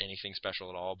anything special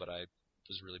at all, but I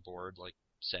was really bored like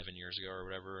 7 years ago or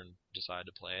whatever and decided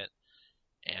to play it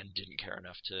and didn't care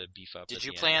enough to beef up. Did at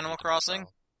you the play end Animal with the boss Crossing?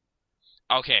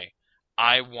 battle. Okay.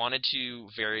 I wanted to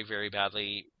very, very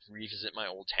badly revisit my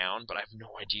old town, but I have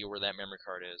no idea where that memory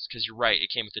card is. Because you're right,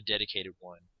 it came with a dedicated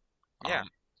one. Yeah.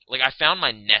 Like, I found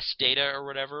my Nest data or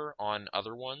whatever on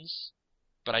other ones,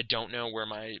 but I don't know where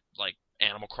my, like,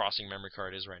 Animal Crossing memory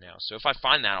card is right now. So if I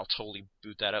find that, I'll totally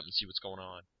boot that up and see what's going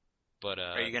on. But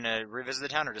Are you going to revisit the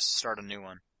town or just start a new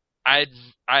one?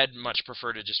 I'd much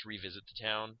prefer to just revisit the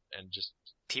town and just...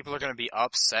 People are going to be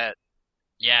upset.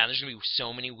 Yeah, there's going to be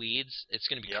so many weeds. It's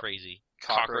going to be Yep. crazy.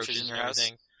 Cockroaches in your and house?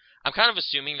 everything. I'm kind of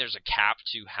assuming there's a cap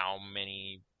to how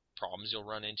many problems you'll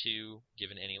run into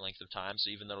given any length of time.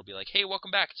 So even though it'll be like, hey, welcome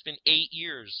back, it's been 8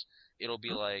 years, it'll be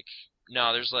like,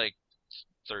 no, there's like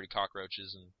 30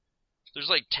 cockroaches and There's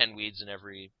like 10 weeds in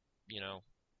every,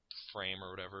 frame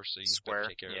or whatever, so you Square, better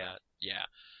take care yeah. of that. Yeah.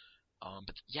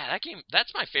 But yeah, that game,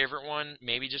 that's my favorite one,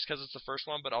 maybe just because it's the first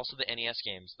one, but also the NES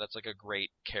games. That's like a great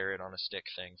carrot on a stick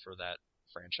thing for that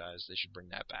franchise. They should bring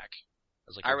that back.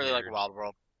 As like I really like Wild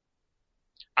World.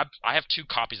 I have 2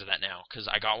 copies of that now, because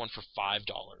I got one for $5,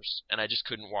 and I just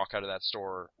couldn't walk out of that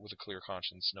store with a clear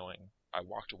conscience knowing I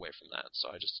walked away from that, so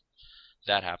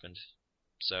that happened.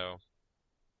 So,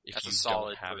 if That's you a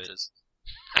solid don't have purchase.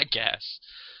 it, I guess.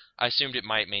 I assumed it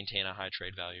might maintain a high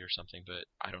trade value or something, but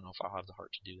I don't know if I'll have the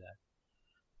heart to do that.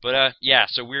 But, yeah,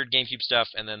 so weird GameCube stuff,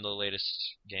 and then the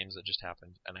latest games that just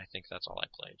happened, and I think that's all I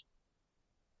played.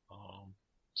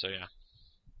 So, yeah.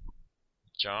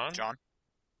 John?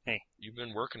 Hey. You've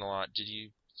been working a lot. Did you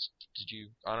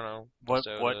I don't know, What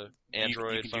the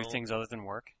Android you can phone? do things other than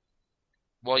work?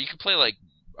 Well, you could play, like,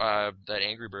 that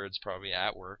Angry Birds probably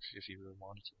at work, if you really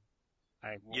wanted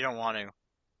to. You don't want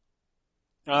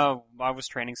to. I was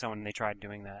training someone and they tried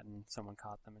doing that and someone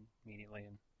caught them immediately,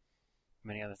 and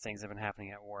many other things have been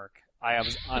happening at work.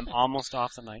 I'm almost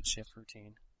off the night shift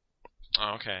routine.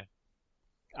 Oh, okay.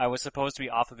 I was supposed to be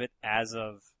off of it as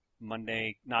of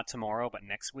Monday, not tomorrow, but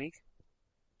next week.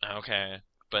 Okay.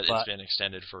 But it's been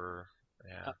extended for,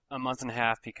 a month and a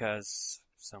half because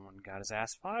someone got his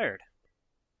ass fired.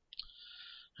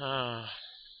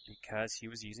 Because he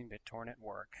was using BitTorrent at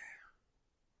work.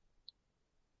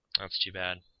 That's too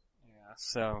bad. Yeah,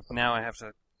 so now I have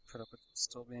to put up with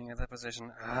still being at that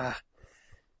position.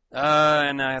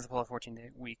 And now I have to pull a 14-day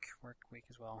work week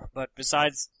as well. But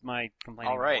besides my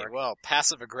complaining All right, work, well,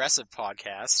 passive-aggressive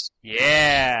podcast.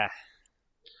 Yeah,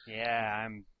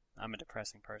 I'm a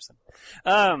depressing person.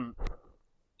 I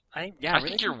really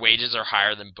think your wages are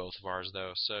higher than both of ours,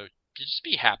 though, so just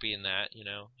be happy in that,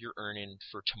 You're earning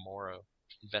for tomorrow,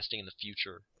 investing in the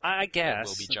future. I guess,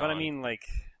 will be but I John. mean, like,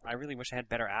 I really wish I had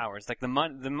better hours. Like, the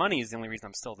money is the only reason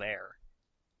I'm still there.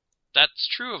 That's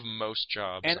true of most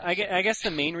jobs. And I guess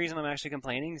the main reason I'm actually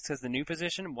complaining is because the new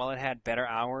position, while it had better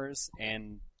hours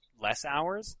and less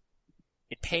hours,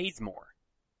 it pays more.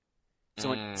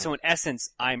 So in essence,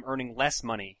 I'm earning less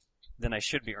money than I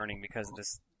should be earning because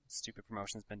this stupid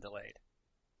promotion's been delayed.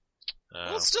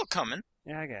 Well, it's still coming.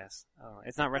 Yeah, I guess.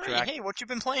 It's not Hey, retroactive. what you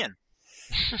been playing?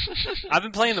 I've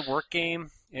been playing the work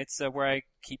game. It's where I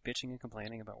keep bitching and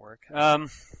complaining about work.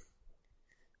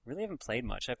 Really haven't played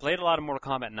much. I played a lot of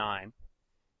Mortal Kombat 9.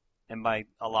 And by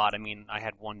a lot, I mean I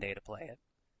had one day to play it.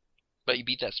 But you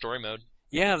beat that story mode.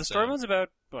 Yeah, the story mode's about,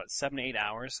 7 to 8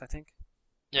 hours, I think.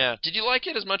 Yeah. Did you like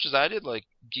it as much as I did? Like,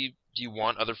 do you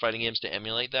want other fighting games to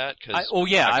emulate that? I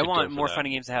could want go more for that.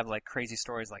 fighting games to have like crazy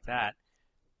stories like that.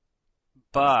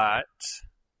 But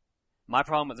my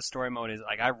problem with the story mode is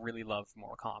like I really love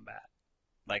Mortal Kombat.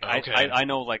 Like Okay. I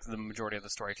know like the majority of the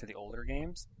story to the older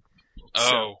games.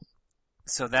 Oh.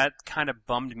 So that kind of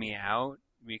bummed me out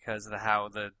because of how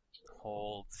the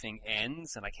whole thing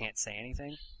ends, and I can't say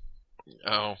anything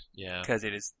Oh, yeah. because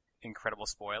it is incredible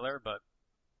spoiler. But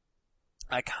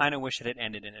I kind of wish it had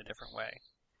ended in a different way.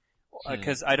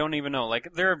 Because I don't even know. Like,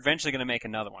 they're eventually going to make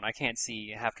another one. I can't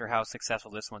see, after how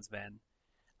successful this one's been,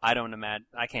 I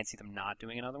can't see them not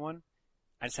doing another one.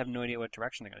 I just have no idea what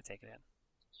direction they're going to take it in.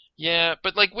 Yeah,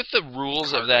 but like with the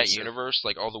rules Kart of that racer. universe,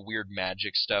 like all the weird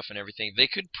magic stuff and everything, they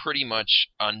could pretty much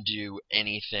undo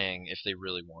anything if they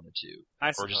really wanted to. I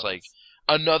Or just suppose. like,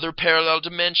 another parallel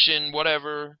dimension,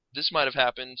 whatever, this might have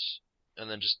happened,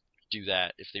 and then just do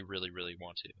that if they really, really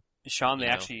want to. Sean, they you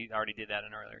know. actually already did that in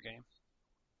an earlier game.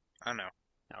 I know.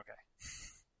 Okay.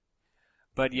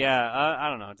 But yeah, I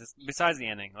don't know. Just besides the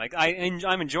ending, like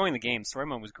I'm enjoying the game. Story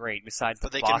mode was great. Besides the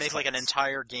But they boss could make like an fights.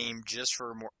 entire game just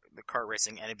for the kart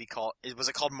racing, and it'd be called. Was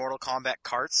it called Mortal Kombat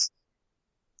Karts?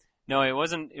 No, it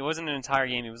wasn't. It wasn't an entire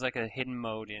game. It was like a hidden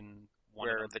mode in one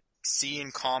Where of them. the C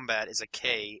in combat is a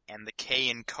K, and the K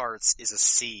in karts is a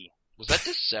C. Was that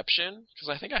Deception? Because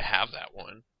I think I have that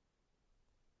one.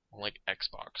 On like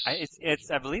Xbox.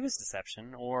 I believe it's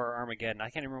Deception or Armageddon. I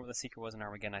can't remember what the secret was in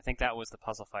Armageddon. I think that was the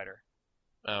puzzle fighter.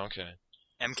 Oh, okay.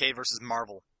 MK versus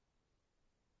Marvel.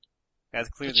 That's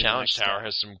The clearly Challenge next Tower step.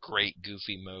 has some great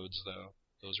goofy modes, though.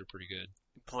 Those are pretty good.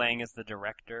 Playing as the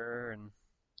director and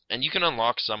And you can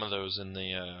unlock some of those in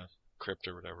the crypt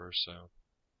or whatever, so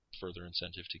further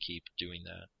incentive to keep doing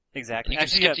that. exactly. And you can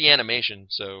Actually, skip the animation,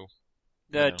 so...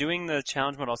 you know. doing the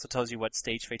challenge mode also tells you what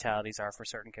stage fatalities are for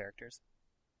certain characters.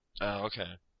 Oh,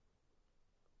 okay.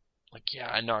 Like, yeah,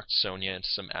 I knocked Sonya into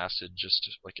some acid just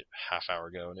like a half hour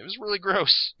ago, and it was really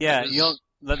gross. Yeah, It was,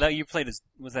 that you played as,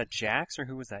 was that Jax or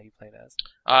who was that you played as?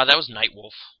 that was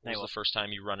Nightwolf. That was Nightwolf. the first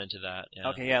time you run into that. Yeah.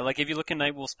 Okay, yeah, like if you look in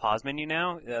Nightwolf's pause menu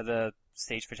now, the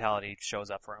stage fatality shows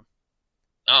up for him.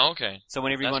 Oh, okay. So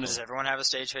whenever you That's want Does to, everyone have a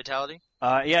stage fatality?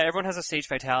 yeah, everyone has a stage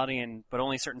fatality, but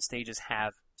only certain stages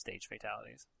have stage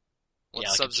fatalities.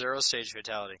 What's like Sub-Zero's stage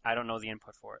fatality? I don't know the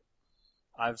input for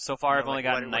it. So far, I've No, only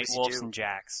like, gotten what does he Nightwolves do? and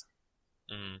Jax,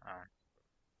 Mm.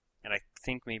 and I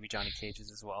think maybe Johnny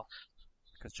Cage's as well.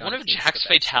 One of Cage is Jack's the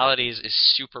best. fatalities is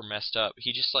super messed up.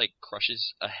 He just like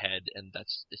crushes a head, and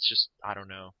it's just I don't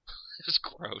know. It's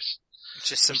gross. It's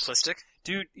just simplistic.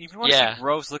 Dude, if you want to Yeah. see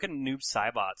gross, look at Noob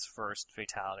Saibot's first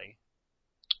fatality.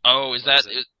 Oh, is What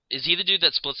that is is he the dude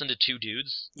that splits into two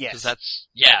dudes? Yes. 'Cause that's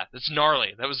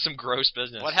gnarly. That was some gross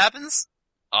business. What happens?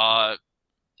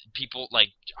 People like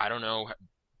I don't know,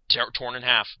 torn in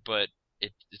half, but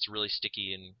it's really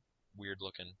sticky and weird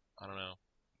looking. I don't know.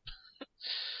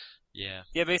 Yeah.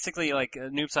 Yeah, basically, like,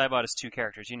 Noob Saibot is two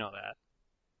characters, you know that.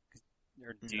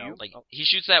 Or do No. you? Like Oh, he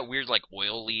shoots that weird like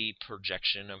oily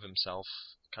projection of himself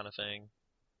kind of thing,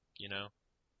 you know?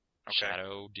 Okay.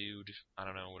 Shadow dude. I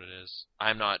don't know what it is.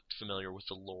 I'm not familiar with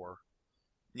the lore.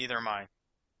 Neither am I.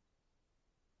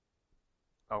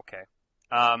 okay.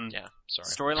 Yeah, sorry.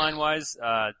 Storyline-wise,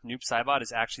 Noob Saibot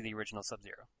is actually the original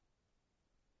Sub-Zero.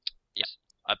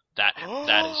 That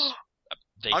is.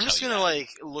 They I'm tell just you gonna that. like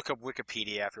look up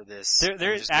Wikipedia after this. There and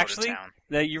just go to actually- town.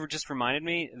 That you just reminded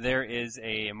me, there is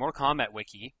a Mortal Kombat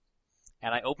wiki,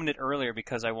 and I opened it earlier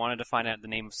because I wanted to find out the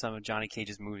name of some of Johnny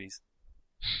Cage's movies.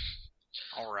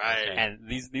 All right. Okay. And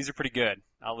these are pretty good.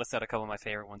 I'll list out a couple of my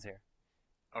favorite ones here.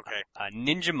 Okay.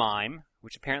 Ninja Mime,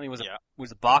 which apparently was Yeah.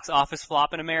 a box office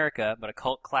flop in America, but a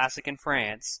cult classic in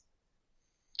France.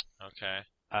 Okay.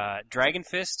 Dragon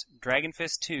Fist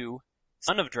 2,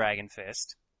 Son of Dragon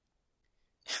Fist.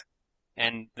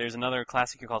 And there's another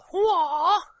classic here called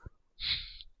Hua!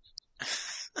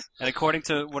 And according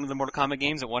to one of the Mortal Kombat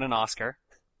games, it won an Oscar.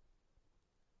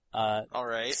 All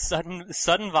right.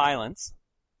 Sudden Violence.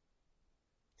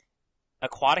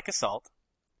 Aquatic Assault.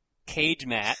 Cage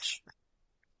Match.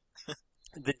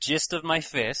 The Gist of My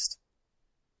Fist.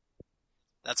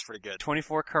 That's pretty good.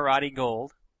 24 Karate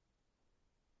Gold.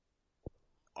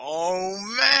 Oh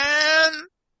man,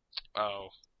 Oh,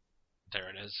 there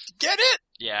it is. get it?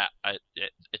 Yeah,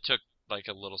 it took like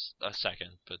a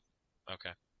second, but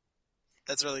okay.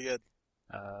 That's really good.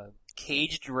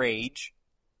 Caged Rage.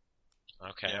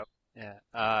 Okay. Yep.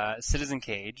 Yeah. Citizen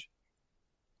Cage.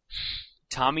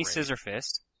 Tommy Great.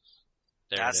 Scissorfist.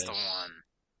 There That's it is. the one.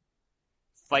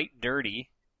 Fight Dirty.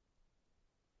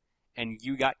 And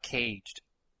You Got Caged.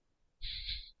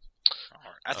 All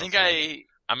right. I think Okay.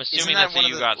 I'm assuming that that's one a of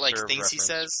You the, Got like, Served things he reference,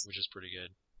 says? which is pretty good.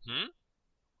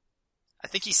 I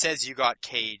think he says you got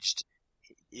caged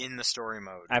in the story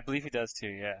mode. I believe he does too,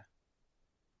 yeah.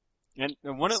 And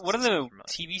one of the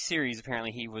TV series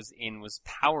apparently he was in was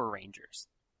Power Rangers.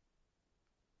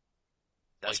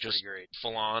 That's like, pretty just great.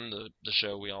 Full on the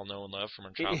show we all know and love from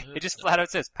our childhood. It just flat out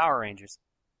says Power Rangers.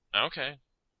 Okay.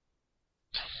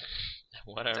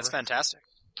 Whatever. That's fantastic.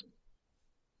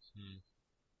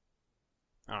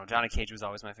 I don't know, Johnny Cage was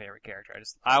always my favorite character.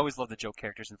 I always loved the joke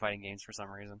characters in fighting games for some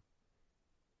reason.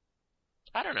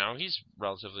 I don't know. He's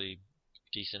relatively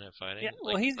decent at fighting. Yeah,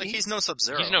 well, Like, He's no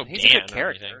Sub-Zero. he's no he's Dan a good or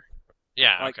anything. character.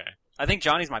 Yeah. Like, Okay. I think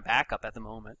Johnny's my backup at the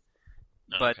moment.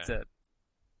 But Okay.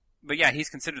 but yeah, he's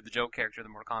considered the joke character of the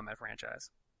Mortal Kombat franchise.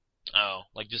 Oh,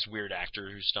 like this weird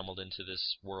actor who stumbled into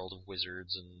this world of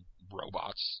wizards and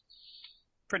robots.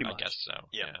 Pretty I much. guess so.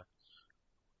 Yep. Yeah.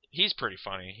 He's pretty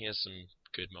funny. He has some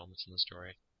good moments in the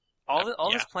story. All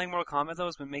yeah. this playing Mortal Kombat though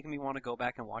has been making me want to go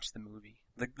back and watch the movie,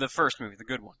 the first movie, the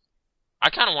good one. I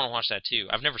kind of want to watch that too.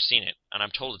 I've never seen it, and I'm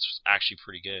told it's actually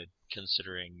pretty good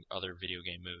considering other video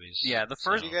game movies. Yeah, the Have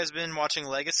first. you guys been watching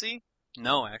Legacy?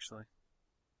 No, actually,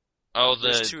 Oh, the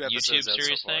There's 2 YouTube episodes out so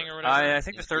series far. thing or whatever. I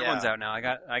think the third Yeah. one's out now.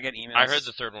 I get emails. I heard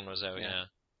the third one was out. Yeah. Yeah.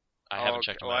 I haven't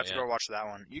checked them I out have to yet. go watch that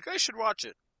one. You guys should watch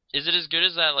it. Is it as good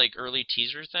as that like early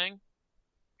teaser thing?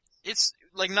 It's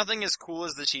like nothing as cool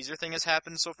as the teaser thing has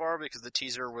happened so far because the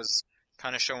teaser was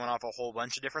kind of showing off a whole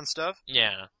bunch of different stuff.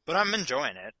 Yeah. But I'm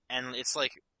enjoying it, and it's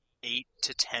like 8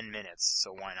 to 10 minutes,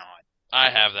 so why not?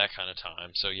 I have that kind of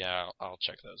time, so yeah, I'll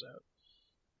check those out.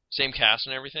 Same cast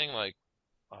and everything, like.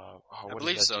 I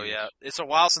believe so. Yeah, it's a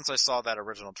while since I saw that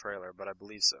original trailer, but I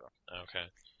believe so. Okay.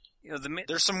 You know,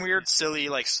 There's some weird, silly,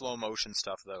 like slow motion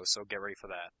stuff though, so get ready for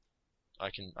that. I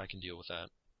can deal with that.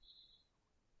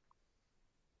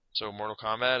 So Mortal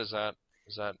Kombat is that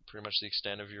pretty much the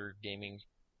extent of your gaming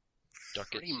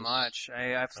ducats? pretty much.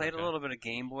 I played Okay. a little bit of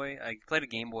Game Boy. I played a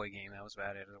Game Boy game. That was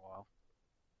about it as well.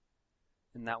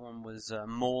 And that one was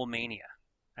Mole Mania.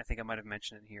 I think I might have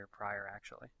mentioned it here prior,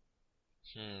 actually.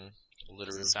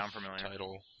 Does it sound familiar?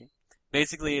 Title.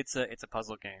 Basically, it's a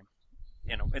puzzle game.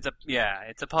 You know, it's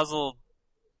a puzzle.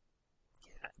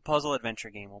 puzzle adventure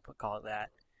game. We'll call it that.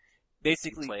 You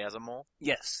Basically, play as a mole,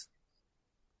 yes.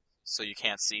 so you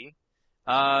can't see.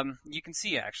 You can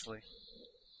see actually.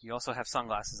 You also have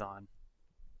sunglasses on.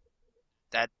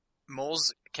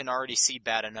 Moles can already see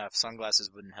bad enough.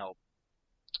 Sunglasses wouldn't help.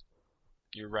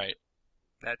 You're right.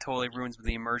 That totally ruins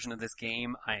the immersion of this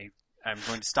game. I'm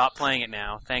going to stop playing it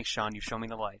now. Thanks, Sean. You've shown me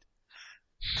the light.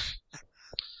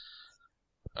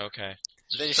 Okay.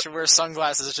 They should wear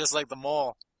sunglasses just like the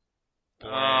mole.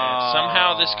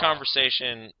 Somehow this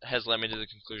conversation has led me to the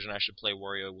conclusion I should play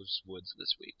Wario's Woods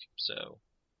this week. So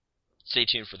stay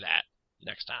tuned for that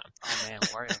next time. Oh man,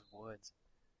 Wario's Woods.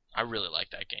 I really like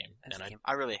that game. That's a game.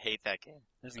 I really hate that game.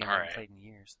 This is a game I haven't played in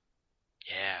years.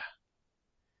 Yeah.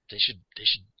 They should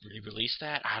re-release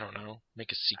that. I don't know.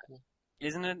 Make a sequel.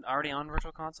 Isn't it already on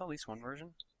Virtual Console? At least one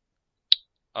version.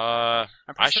 I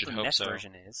I'm pretty should sure the hope NES so.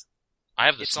 version is. I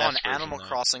have the It's SNES on version, Animal though.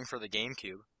 Crossing for the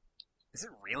GameCube. Is it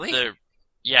really?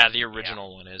 The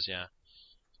original one is, yeah.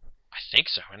 I think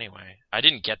so, anyway. I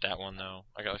didn't get that one, though.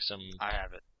 I got like some... I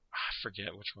have it. I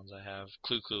forget which ones I have.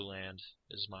 Clue Clue Land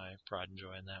is my pride and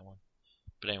joy in that one.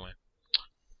 But anyway.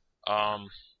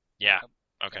 Yeah.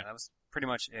 Okay. Yeah, that was pretty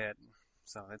much it.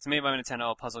 So it's made by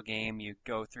Nintendo, a puzzle game. You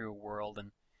go through a world,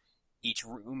 and each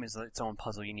room is its own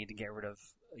puzzle you need to get rid of.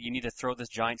 You need to throw this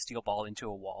giant steel ball into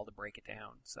a wall to break it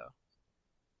down. So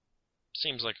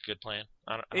Seems like a good plan.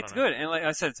 I don't it's know. good, and like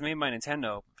I said, it's made by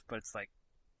Nintendo, but it's like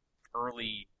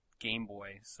early Game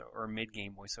Boy, or mid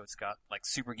Game Boy, so it's got like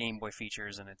Super Game Boy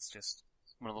features, and it's just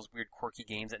one of those weird, quirky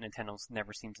games that Nintendo's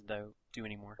never seems to do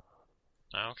anymore.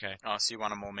 Oh, okay. Oh, so you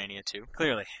want a Mole Mania 2?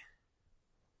 Clearly,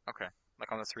 Okay.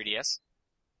 Like on the 3DS?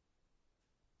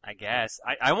 I guess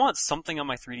I want something on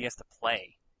my 3DS to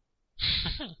play.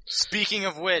 Speaking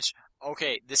of which,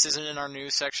 okay, this isn't in our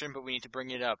news section, but we need to bring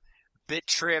it up.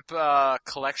 BitTrip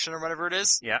collection or whatever it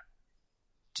is. Yeah.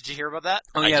 Did you hear about that?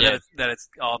 Oh I yeah, did. that it's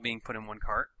all being put in one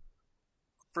cart.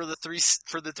 For the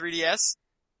 3DS?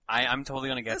 I'm totally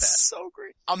gonna get That's that. so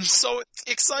great. I'm so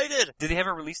excited. Did they have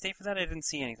a release date for that? I didn't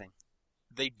see anything.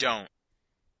 They don't,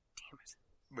 Damn it.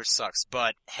 which sucks.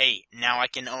 But hey, now I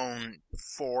can own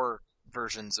 4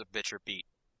 versions of BitTrip Beat.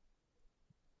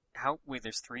 Wait,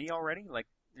 there's 3 already? Like,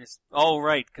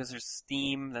 right, because there's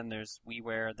Steam, then there's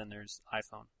WiiWare, then there's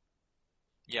iPhone.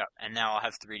 Yeah, and now I'll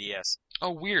have 3DS.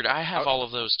 Oh, weird. I have all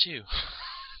of those, too.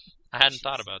 I hadn't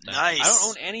thought about that. Nice. I don't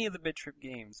own any of the BitTrip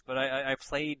games, but I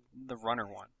played the Runner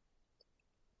one.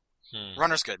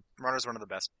 Runner's good. Runner's one of the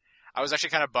best. I was actually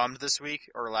kind of bummed this week,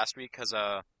 or last week, because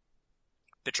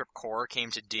BitTrip Core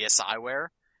came to DSiWare,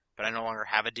 but I no longer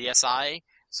have a DSi,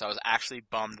 so I was actually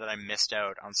bummed that I missed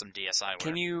out on some DSiWare.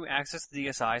 Can you access the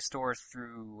DSi store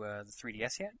through the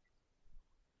 3DS yet?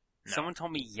 No. Someone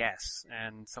told me yes,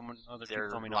 and other people They're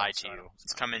told me no. lied so to I you. don't-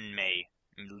 It's coming in May.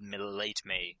 Late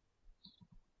May.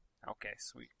 Okay,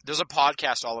 sweet. There's a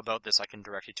podcast all about this. I can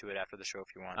direct you to it after the show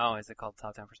if you want. Oh, is it called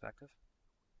Top 10 Perspective?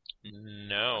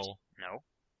 No. No?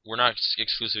 We're not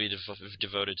exclusively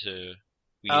devoted to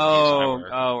Wii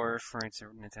Oh, we're referring to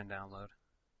Nintendo Download.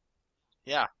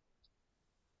 Yeah.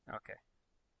 Okay.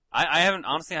 I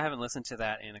haven't listened to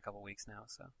that in a couple weeks now,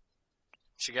 so.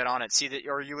 Should get on it. See that,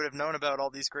 or you would have known about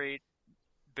all these great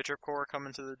BitTrip Core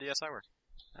coming to the DSiWare.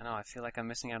 I know, I feel like I'm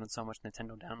missing out on so much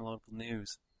Nintendo downloadable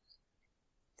news.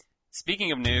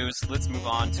 Speaking of news, let's move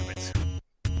on to it.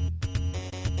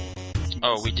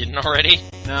 Oh, we didn't already?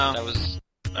 No, That was...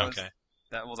 That was- Okay.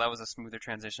 that was a smoother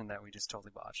transition that we just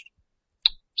totally botched.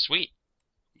 Sweet.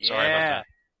 Yeah. Sorry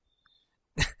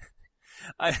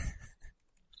about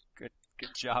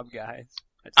Good job, guys.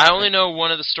 I only know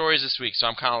one of the stories this week, so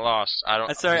I'm kind of lost. I don't...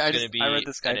 I'm sorry, it's gonna be I read the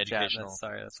an Skype chat. educational...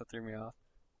 That's what threw me off.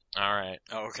 Alright.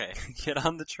 Oh, okay. Get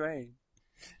on the train.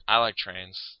 I like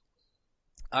trains.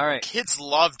 Alright. Kids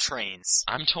love trains.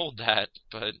 I'm told that,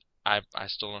 but I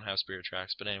still don't have Spirit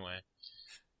Tracks. But anyway,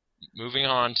 moving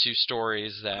on to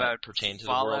stories that About pertain to the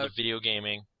Fallout. world of video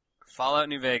gaming. Fallout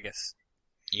New Vegas.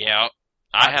 Yeah,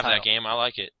 I have title. that game. I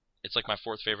like it. It's like my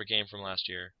 4th favorite game from last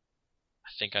year. I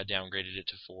think I downgraded it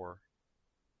to 4.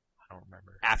 I don't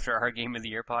remember. After our Game of the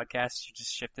Year podcast, you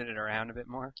just shifted it around a bit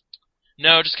more.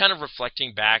 No, just kind of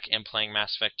reflecting back and playing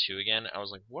Mass Effect 2 again. I was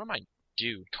like, what am I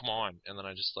do? Come on. And then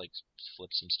I just like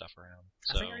flipped some stuff around.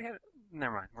 I So think we had.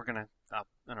 Never mind. I'm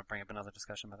gonna bring up another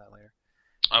discussion about that later.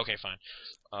 okay,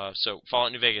 fine. So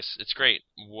Fallout New Vegas, it's great.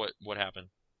 What happened?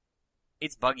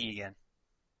 It's buggy again.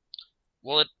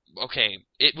 Well,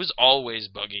 it was always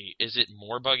buggy. Is it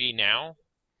more buggy now?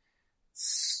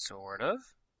 Sort of.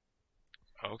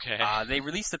 Okay. They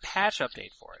released a patch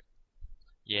update for it.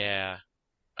 Yeah,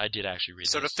 I did actually read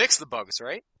So to this. fix the bugs,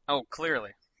 right? Oh,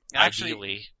 clearly. Actually,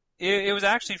 Ideally. it was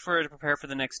actually to prepare for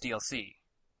the next DLC.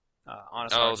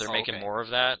 Honest Oh, Hearts. they're making okay. more of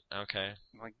that? Okay.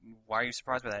 Like, why are you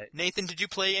surprised by that? Nathan, did you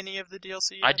play any of the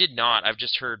DLC yet? I did not. I've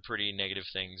just heard pretty negative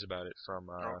things about it from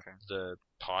Okay. the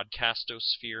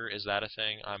podcastosphere. Is that a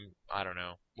thing? I don't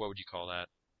know. What would you call that?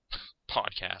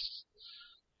 Podcasts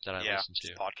that I listen to.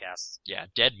 just podcasts. Yeah,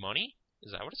 Dead Money?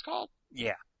 Is that what it's called?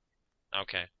 Yeah.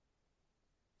 Okay.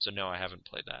 So no, I haven't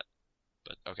played that.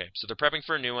 But okay, so they're prepping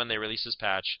for a new one. They released this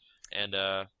patch, and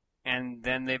And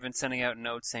then they've been sending out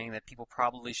notes saying that people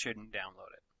probably shouldn't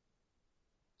download it.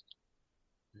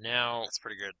 now That's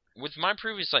pretty good. with my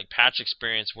previous patch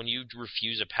experience, when you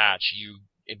refuse a patch, you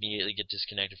immediately get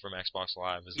disconnected from Xbox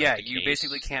Live. Is Yeah, that the you case?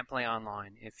 basically can't play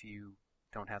online if you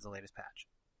don't have the latest patch.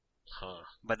 Huh.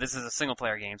 But this is a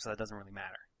single-player game, so that doesn't really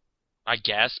matter. I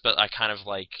guess, but I kind of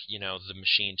like, the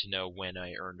machine to know when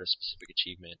I earned a specific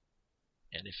achievement.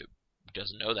 And if it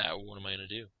doesn't know that, what am I going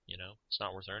to do? It's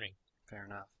not worth earning. Fair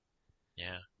enough.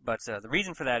 Yeah. But the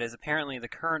reason for that is apparently the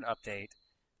current update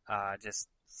just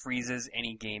freezes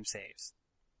any game saves.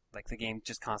 Like, the game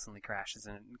just constantly crashes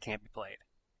and it can't be played.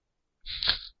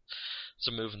 It's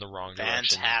a move in the wrong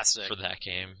direction Fantastic. for that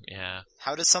game. Yeah.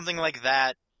 How does something like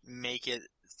that make it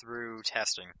through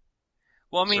testing?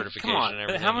 Well, I mean, come Certification on. and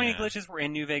But how many everything, yeah. glitches were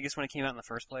in New Vegas when it came out in the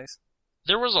first place?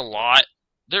 There was a lot.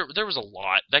 There was a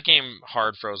lot. That game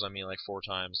hard froze on me 4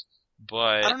 times.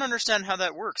 But I don't understand how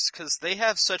that works, because they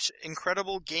have such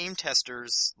incredible game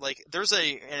testers. Like, there's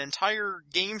an entire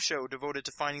game show devoted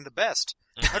to finding the best.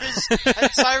 How did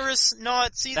Cyrus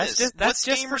not see That's this? just What's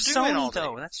for Gamer doing all Sony, day?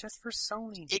 though. That's just for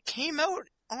Sony. It came out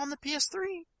on the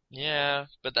PS3. yeah,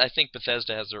 but I think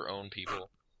Bethesda has their own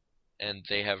people, and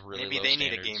they have really Maybe low they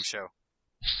standards. need a game show.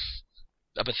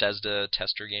 A Bethesda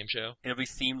tester game show. It'll be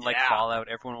themed like Yeah. Fallout.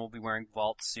 Everyone will be wearing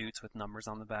vault suits with numbers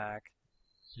on the back.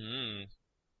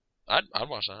 I'd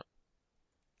watch that.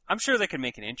 I'm sure they could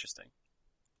make it interesting.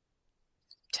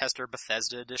 Tester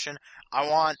Bethesda edition. I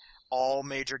want all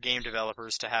major game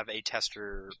developers to have a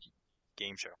tester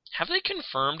game show. Have they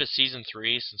confirmed a season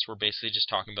 3 since we're basically just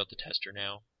talking about the tester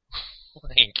now?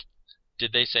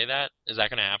 Did they say that? Is that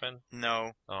going to happen?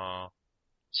 No.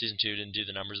 Season 2 didn't do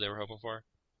the numbers they were hoping for?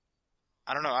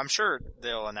 I don't know. I'm sure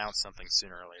they'll announce something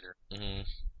sooner or later. Mm-hmm.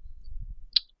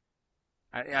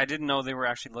 I didn't know they were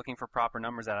actually looking for proper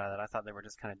numbers out of that. I thought they were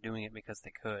just kind of doing it because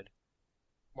they could.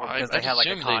 Or Well, because I they had like a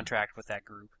assumed contract with that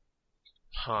group.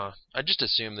 Huh. I just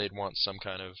assumed they'd want some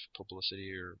kind of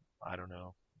publicity, or I don't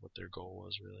know what their goal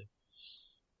was really.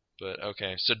 But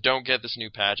okay, so don't get this new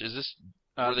patch. Is this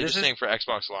were they This just is- saying for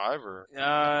Xbox Live or?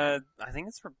 I think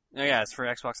it's for it's for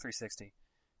Xbox 360.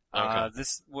 Okay.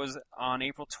 This was on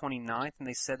April 29th, and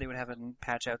they said they would have a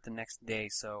patch out the next day.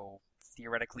 So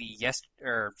theoretically,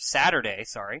 Saturday,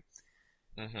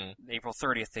 Mm-hmm. April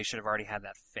 30th, they should have already had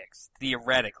that fixed.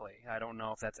 Theoretically, I don't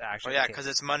know if that's Oh actually. yeah, the because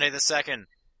case. it's Monday the 2nd.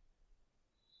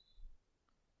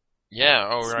 Yeah.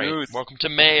 Oh right. Smooth. Welcome to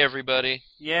May, everybody.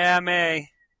 Yeah, May.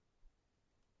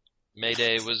 May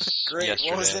Day was Great. yesterday.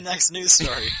 What was the next news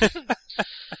story?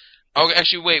 Oh,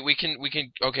 actually, wait. We can.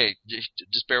 Okay,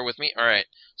 just bear with me. All right.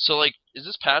 So, is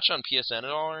this patch on PSN at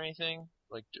all or anything?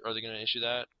 Are they going to issue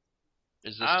that?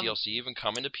 Is this DLC even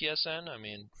coming to PSN? I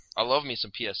mean, I love me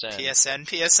some PSN.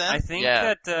 PSN? I think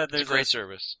Yeah, that It's there's a great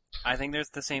service. I think there's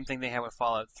the same thing they had with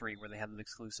Fallout 3, where they had an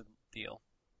exclusive deal.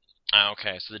 Ah,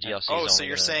 okay. So the DLC. Oh, is so only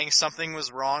you're gonna... saying something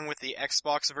was wrong with the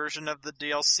Xbox version of the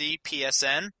DLC,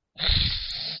 PSN?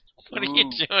 What are you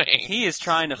Ooh. doing? He is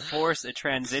trying to force a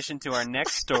transition to our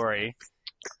next story.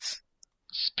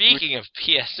 Speaking of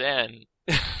PSN,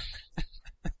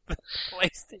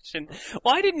 PlayStation.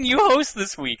 Why didn't you host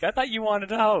this week? I thought you wanted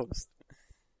to host.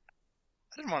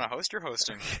 I didn't want to host. You're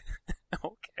hosting.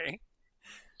 Okay.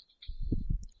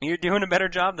 You're doing a better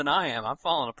job than I am. I'm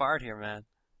falling apart here, man.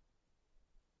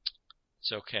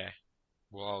 it's okay.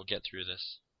 We'll all get through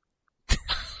this.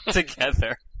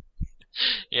 Together.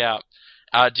 Yeah.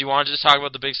 Do you want to just talk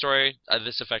about the big story?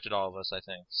 This affected all of us, I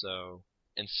think. So,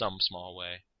 in some small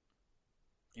way.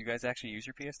 You guys actually use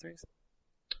your PS3s?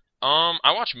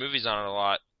 I watch movies on it a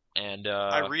lot, and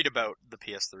I read about the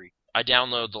PS3. I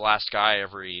download The Last Guy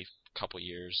every couple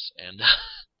years and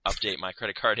update my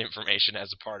credit card information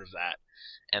as a part of that,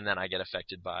 and then I get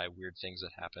affected by weird things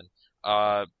that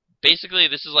happen. Basically,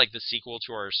 this is like the sequel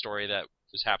to our story that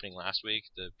was happening last week,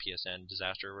 the PSN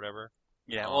disaster or whatever.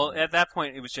 Yeah, well, at that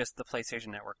point, it was just the PlayStation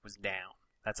Network was down.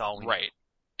 That's all we knew. Right.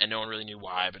 And no one really knew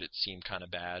why, but it seemed kind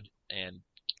of bad. And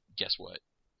guess what?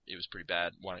 It was pretty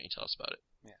bad. Why don't you tell us about it?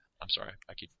 Yeah. I'm sorry.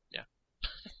 Yeah.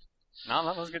 No,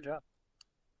 that was a good job.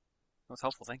 That was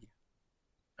helpful, thank you.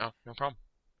 Oh, no problem.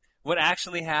 What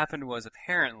actually happened was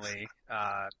apparently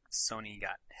Sony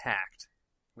got hacked,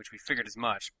 which we figured as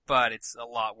much, but it's a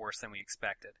lot worse than we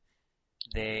expected.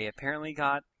 They apparently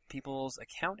got people's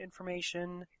account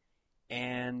information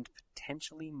and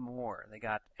potentially more. They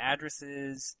got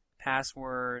addresses,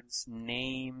 passwords,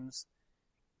 names,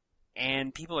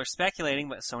 and people are speculating,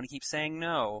 but Sony keeps saying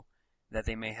no, that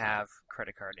they may have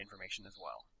credit card information as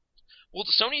well. Well,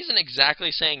 Sony isn't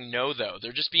exactly saying no, though.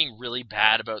 They're just being really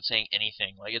bad about saying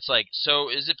anything. Like, it's like, so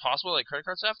is it possible, like, credit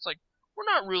card stuff? It's like, we're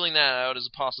not ruling that out as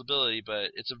a possibility,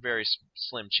 but it's a very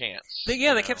slim chance. They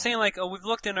kept saying, like, oh, we've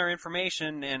looked in our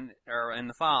information or in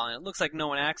the file, and it looks like no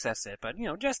one accessed it, but,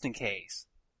 just in case.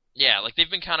 Yeah, like, they've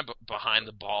been kind of behind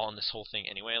the ball on this whole thing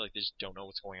anyway. Like, they just don't know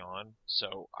what's going on.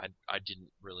 So I didn't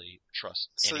really trust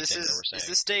anything they were saying. Is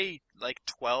this day, like,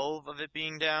 12 of it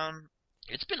being down?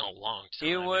 It's been a long time.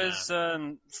 It was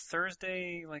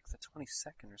Thursday, like the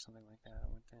 22nd or something like that.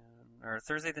 It went down, or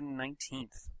Thursday the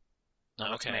 19th. No,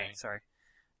 that's Okay. May. Sorry.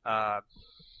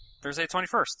 Thursday the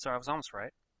 21st. So I was almost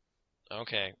right.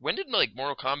 Okay. When did, like,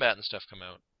 Mortal Kombat and stuff come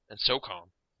out? And SOCOM?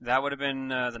 That would have been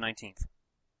the 19th.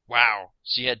 Wow.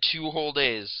 So you had 2 whole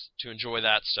days to enjoy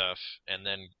that stuff, and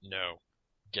then, no.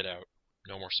 Get out.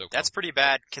 No more SOCOM. That's pretty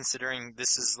bad, considering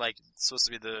this is, like, supposed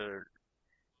to be the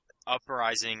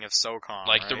uprising of SOCOM,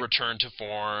 like, right? the return to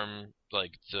form,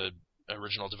 like, the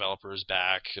original developers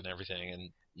back and everything, and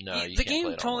no, you the can't game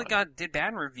play it totally online. did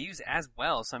bad reviews as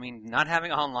well. So I mean, not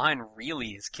having online really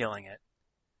is killing it.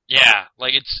 Yeah,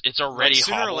 like, it's already Like,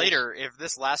 sooner hobbled. or later, if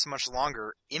this lasts much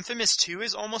longer, Infamous 2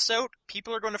 is almost out,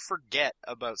 people are going to forget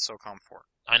about SOCOM 4.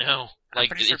 I know. I'm Like,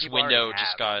 pretty sure its people window already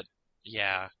just have. got...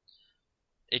 Yeah.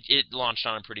 It launched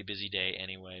on a pretty busy day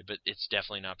anyway, but it's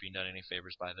definitely not being done any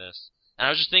favors by this. And I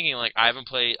was just thinking, like, I haven't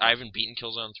beaten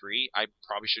Killzone 3. I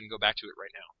probably shouldn't go back to it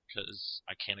right now, because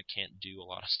I can't do a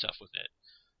lot of stuff with it.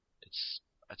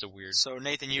 That's a weird... So,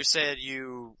 Nathan, you said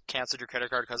you canceled your credit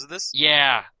card because of this?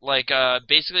 Yeah, like,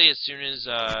 basically as soon as,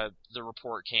 the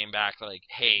report came back, like,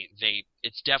 hey,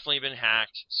 it's definitely been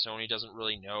hacked, Sony doesn't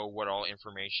really know what all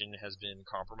information has been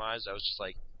compromised, I was just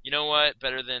like, you know what,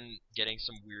 better than getting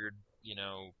some weird,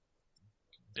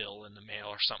 bill in the mail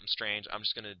or something strange, I'm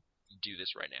just gonna do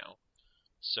this right now.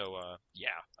 So,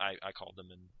 yeah, I called them,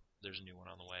 and there's a new one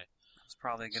on the way. It's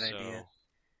probably a good idea.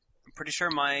 I'm pretty sure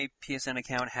my PSN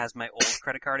account has my old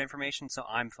credit card information, so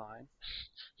I'm fine.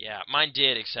 Yeah, mine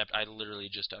did, except I literally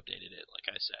just updated it, like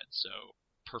I said, so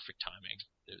perfect timing.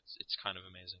 It's kind of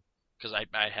amazing. Because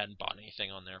I hadn't bought anything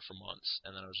on there for months,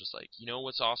 and then I was just like, you know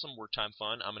what's awesome? Work Time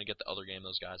Fun, I'm going to get the other game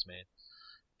those guys made.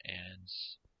 And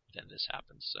then this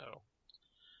happened, so...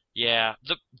 Yeah,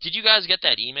 did you guys get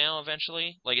that email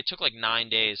eventually? Like, it took like 9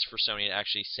 days for Sony to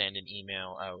actually send an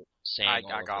email out saying I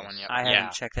all of got this. one, yep. I Yeah.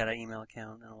 haven't checked that email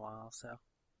account in a while, so...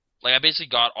 Like, I basically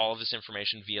got all of this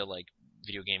information via, like,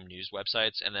 video game news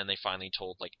websites, and then they finally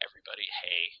told, like, everybody,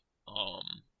 hey,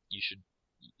 you should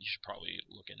probably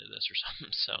look into this or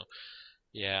something, so,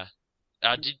 yeah.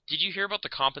 Did you hear about the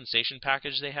compensation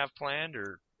package they have planned,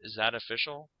 or is that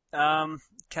official? Kaz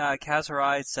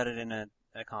Hirai said it in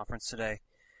a conference today.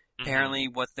 Mm-hmm. Apparently,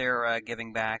 what they're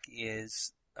giving back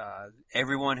is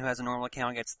everyone who has a normal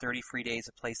account gets 30 free days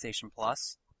of PlayStation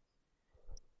Plus.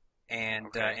 And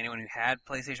Okay. anyone who had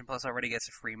PlayStation Plus already gets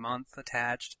a free month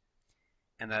attached.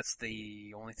 And that's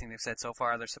the only thing they've said so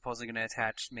far. They're supposedly going to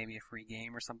attach maybe a free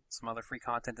game or some other free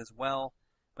content as well.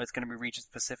 But it's going to be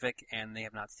region-specific, and they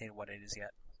have not stated what it is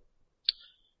yet.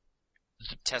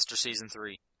 Tester Season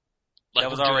 3. Like, That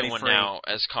was we're doing already one free. now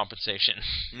as compensation.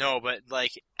 No, but,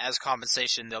 like, as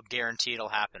compensation, they'll guarantee it'll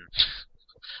happen.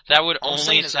 That would All I'm only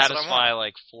saying is that's what I satisfy,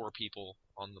 like, 4 people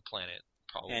on the planet,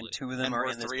 probably. And 2 of them And are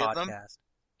we're in this 3 of them? podcast.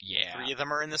 Yeah. 3 of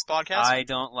them are in this podcast? I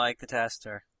don't like the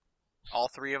tester. All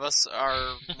 3 of us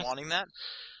are wanting that?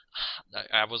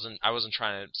 I wasn't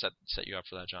trying to set you up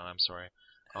for that, John. I'm sorry.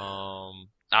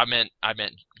 I meant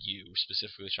you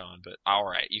specifically, Sean. But all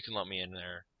right, you can let me in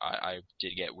there. I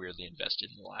did get weirdly invested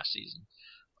in the last season.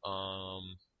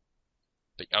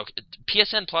 But okay,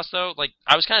 PSN Plus though, like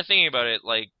I was kind of thinking about it.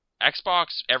 Like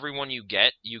Xbox, everyone you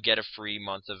get a free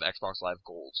month of Xbox Live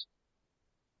Gold.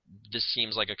 This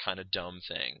seems like a kind of dumb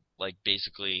thing. Like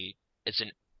basically, it's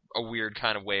a weird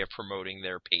kind of way of promoting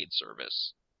their paid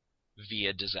service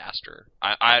via disaster.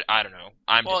 I don't know.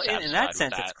 I'm Well, dissatisfied in that with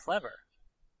sense, that. it's clever.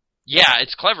 Yeah,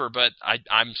 it's clever, but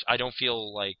I don't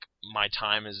feel like my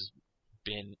time has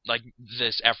been like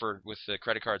this effort with the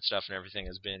credit card stuff and everything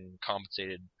has been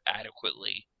compensated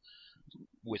adequately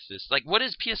with this. Like, what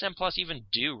does PSN Plus even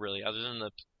do really, other than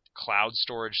the cloud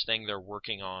storage thing they're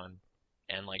working on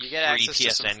and like You get free access PSN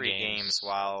to some free games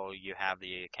while you have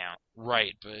the account.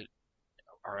 Right, but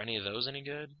are any of those any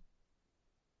good?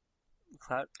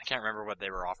 Cloud. I can't remember what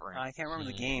they were offering. I can't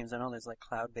remember the games. I know there's like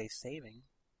cloud-based saving.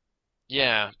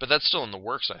 Yeah, but that's still in the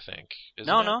works, I think. Isn't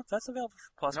No, it? no, that's available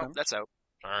for Plus Nope, members. that's out.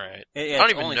 All right. Yeah, I don't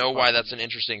it's even only know for why Plus that's an members.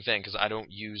 interesting thing because I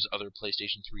don't use other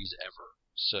PlayStation 3s ever.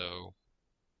 So,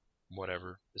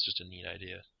 whatever. It's just a neat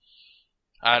idea.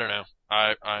 I don't know.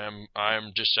 I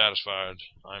am dissatisfied.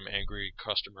 I'm angry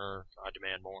customer. I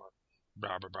demand more.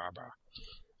 Blah blah blah blah.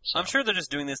 So, I'm sure they're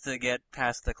just doing this to get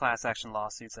past the class action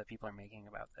lawsuits that people are making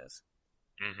about this.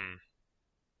 Mm-hmm.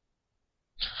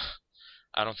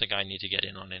 I don't think I need to get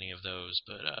in on any of those,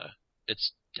 but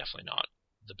it's definitely not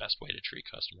the best way to treat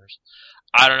customers.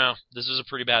 I don't know. This is a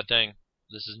pretty bad thing.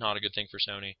 This is not a good thing for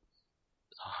Sony.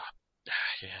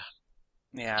 Yeah.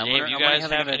 Yeah, Do I'm any of wondering- you I'm wondering guys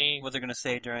how have they're any- what they're going to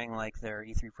say during like their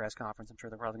E3 press conference. I'm sure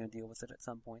they're probably going to deal with it at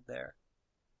some point there.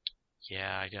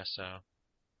 Yeah, I guess so.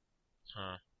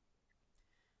 Huh.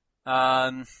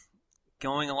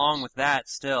 Going along with that,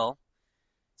 still,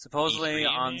 supposedly E3, you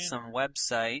on mean, some or-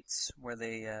 websites where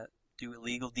they do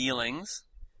illegal dealings,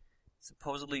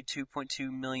 supposedly 2.2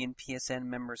 million PSN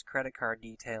members' credit card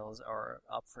details are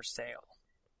up for sale.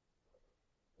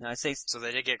 Now I say So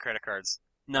they did get credit cards.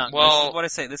 no. This Well- is what I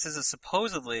say. This is a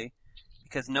supposedly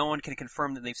because no one can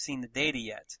confirm that they've seen the data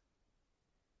yet.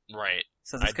 Right.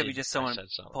 So this I could be did- just I someone said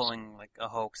so. pulling like a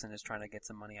hoax and just trying to get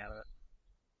some money out of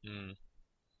it. Hmm.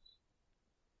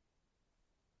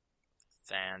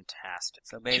 Fantastic.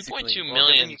 So basically, 2.2 Well,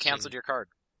 million good thing you canceled seems- your card.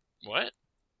 What?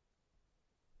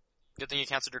 Good thing you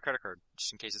canceled your credit card,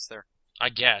 just in case it's there. I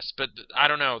guess, but I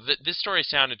don't know. This story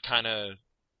sounded kind of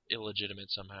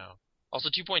illegitimate somehow. Also,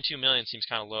 2.2 million seems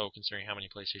kind of low considering how many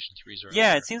PlayStation 3s are out yeah,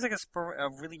 there. it seems like a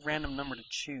really random number to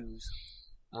choose.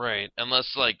 Right,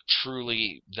 unless like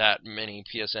truly that many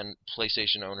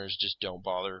PlayStation owners just don't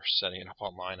bother setting it up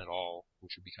online at all,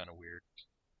 which would be kind of weird.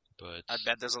 But I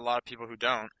bet there's a lot of people who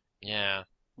don't. yeah,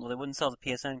 Well, they wouldn't sell the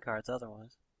PSN cards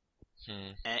otherwise.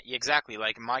 And exactly,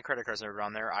 like my credit card's never been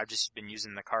on there. I've just been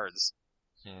using the cards.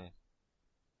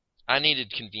 I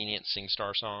needed convenient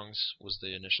SingStar songs was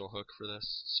the initial hook for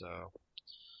this, so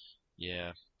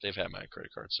yeah, they've had my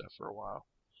credit card stuff for a while.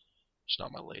 It's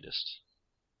not my latest.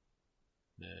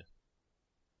 Yeah.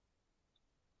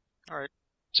 All right.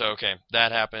 So okay,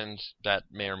 that happened. That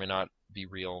may or may not be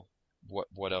real.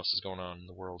 What else is going on in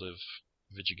the world of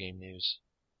video game news?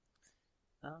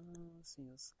 Let's see.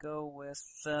 Let's go with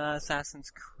Assassin's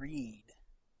Creed.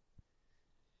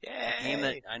 Yay! A game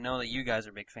that I know that you guys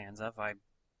are big fans of. I'm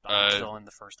still in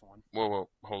the first one. Whoa,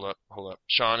 hold up.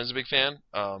 Sean is a big fan.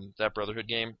 That Brotherhood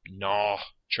game, no,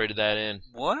 traded that in.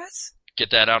 What?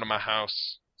 Get that out of my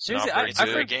house. Seriously, Not very I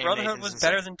good. heard Game, Brotherhood Nathan's was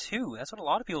better insane. than 2. That's what a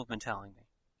lot of people have been telling me.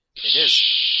 It is.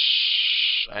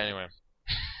 Shh. Anyway,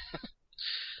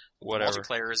 whatever.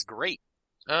 Multiplayer is great.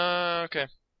 Okay.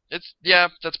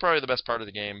 That's probably the best part of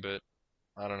the game, but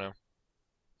I don't know.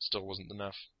 Still wasn't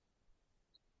enough.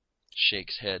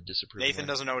 Shakes head disapprovingly. Nathan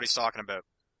doesn't know what he's talking about.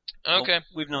 Okay. Well,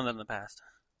 we've known that in the past.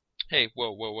 Hey,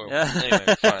 whoa. Yeah.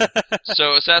 Anyway, fine.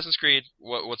 So Assassin's Creed,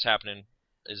 what's happening?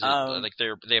 Is it like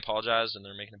they apologized and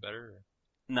they're making it better? Or?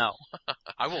 No.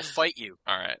 I will fight you.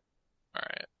 All right.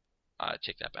 I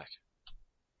take that back.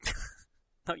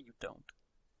 No, you don't.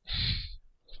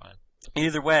 Fine.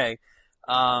 Either way,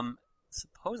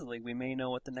 supposedly we may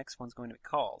know what the next one's going to be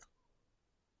called.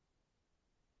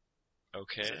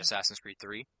 Okay. Is it Assassin's Creed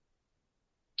 3?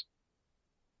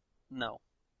 No.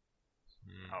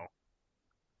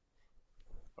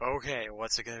 Okay,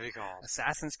 what's it gonna be called?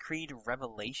 Assassin's Creed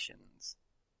Revelations.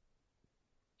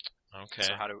 Okay.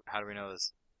 So how do we know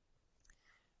this?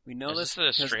 We know Is this this the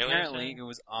because Australian apparently thing? it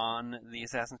was on the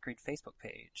Assassin's Creed Facebook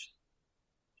page.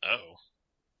 Oh.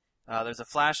 There's a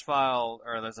flash file,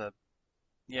 or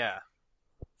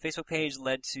Facebook page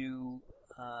led to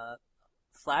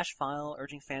flash file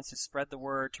urging fans to spread the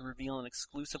word to reveal an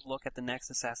exclusive look at the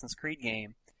next Assassin's Creed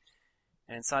game.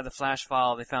 And inside the flash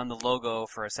file, they found the logo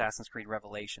for Assassin's Creed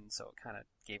Revelations, so it kind of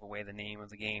gave away the name of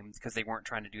the game because they weren't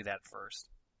trying to do that at first.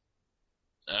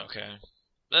 Okay.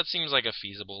 That seems like a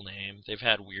feasible name. They've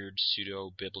had weird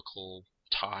pseudo-biblical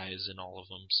ties in all of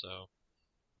them, so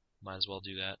might as well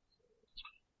do that.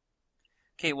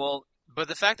 Okay, well, But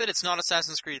the fact that it's not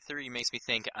Assassin's Creed 3 makes me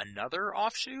think another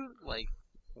offshoot? Like,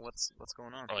 what's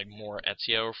going on? Or like more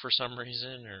Ezio for some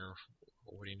reason, or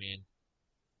what do you mean?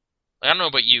 I don't know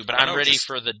about you, but I don't I'm know, ready just-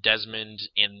 for the Desmond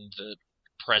in the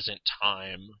present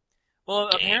time. well,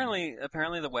 Game.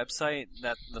 apparently the website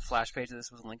that the flash page that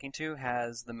this was linking to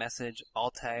has the message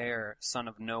Altair, son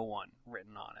of no one,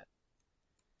 written on it.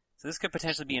 So this could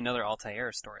potentially be another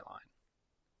Altair storyline.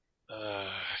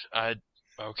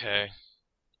 Okay.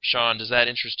 Sean, does that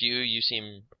interest you? You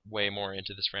seem way more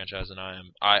into this franchise than I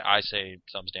am. I say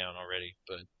thumbs down already,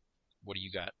 but what do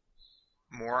you got?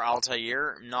 More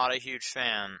Altair? Not a huge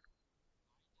fan.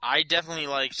 I definitely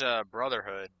liked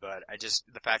Brotherhood, but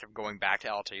the fact of going back to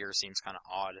Altair seems kind of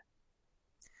odd.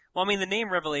 Well, I mean, the name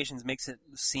Revelations makes it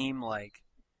seem like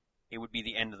it would be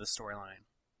the end of the storyline.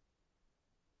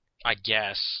 I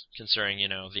guess, considering,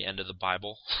 the end of the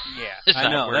Bible. Yeah, Is I that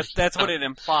know. where- That's what it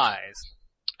implies.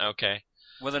 Okay.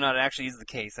 Whether or not it actually is the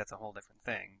case, that's a whole different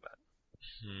thing. But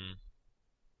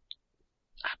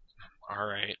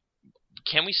Alright.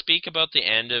 Can we speak about the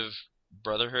end of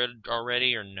Brotherhood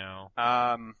already, or no?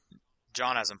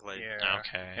 John hasn't played. yeah.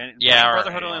 Okay. And Yeah, wasn't Brotherhood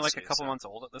alright. only I'll like a say couple so. months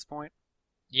old at this point?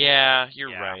 Yeah, you're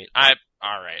Yeah. right.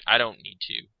 Alright, I don't need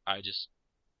to.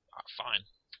 Fine.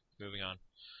 Moving on.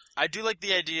 I do like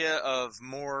the idea of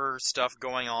more stuff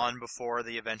going on before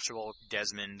the eventual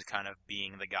Desmond kind of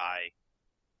being the guy.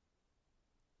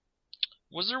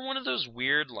 Was there one of those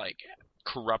weird,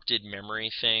 corrupted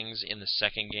memory things in the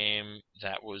second game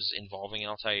that was involving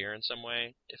Altair in some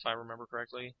way, if I remember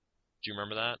correctly? Do you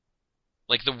remember that?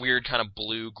 Like the weird kind of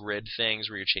blue grid things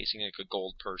where you're chasing like a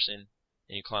gold person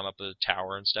and you climb up a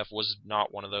tower and stuff. Was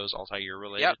not one of those Altair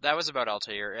related? Yep, that was about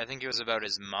Altair. I think it was about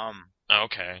his mom.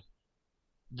 Okay.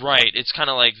 Right, it's kind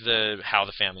of like how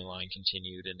the family line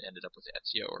continued and ended up with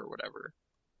Ezio or whatever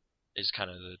is kind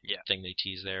of the thing they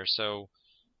tease there. So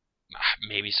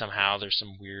maybe somehow there's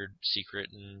some weird secret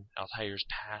in Altair's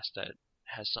past that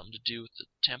has something to do with the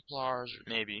Templars or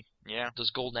Maybe, yeah.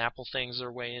 those golden apple things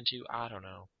they're way into. I don't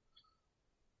know.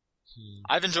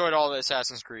 I've enjoyed all the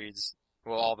Assassin's Creeds,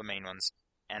 well, all the main ones,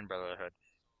 and Brotherhood.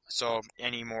 So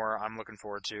any more I'm looking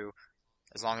forward to,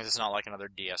 as long as it's not like another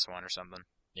DS one or something.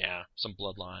 Yeah, some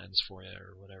Bloodlines for you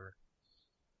or whatever.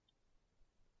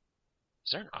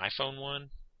 Is there an iPhone one?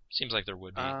 Seems like there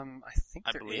would be. I think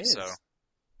I there believe is. so.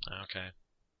 Okay.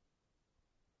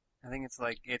 I think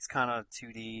it's kind of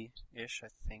 2D-ish, I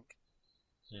think.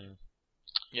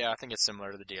 Yeah, I think it's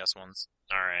similar to the DS ones.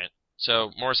 Alright.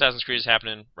 So, more Assassin's Creed is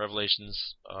happening.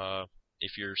 Revelations.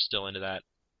 If you're still into that,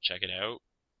 check it out.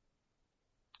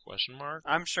 Question mark?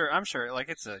 I'm sure, like,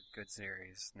 it's a good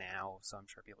series now, so I'm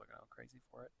sure people are going to go crazy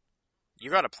for it. You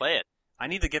gotta play it. I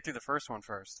need to get through the first one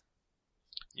first.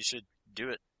 You should do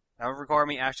it. That would require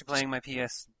me actually playing my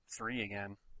PS3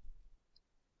 again.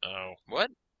 Oh.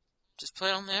 What? Just play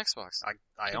it on the Xbox.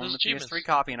 I Get own those the achievements. PS3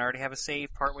 copy and I already have a save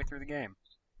partway through the game.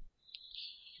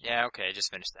 Yeah, okay,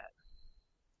 just finish that.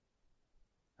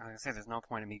 Like I said, there's no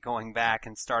point in me going back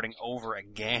and starting over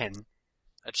again.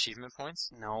 Achievement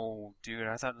points? No, dude,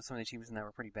 I thought some of the achievements in that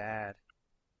were pretty bad.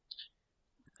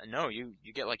 No, you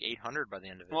get like 800 by the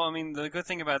end of it. Well, I mean, the good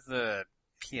thing about the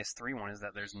PS3 one is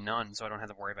that there's none, so I don't have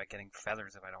to worry about getting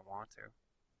feathers if I don't want to.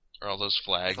 Or all those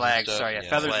flags. Flags, and stuff. sorry, yeah,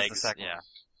 feathers is the Flags, second yeah. one.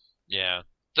 Yeah.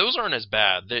 Those aren't as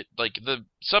bad. The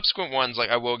subsequent ones,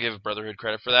 I will give Brotherhood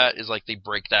credit for that, is they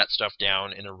break that stuff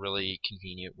down in a really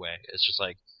convenient way. It's just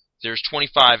there's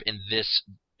 25 in this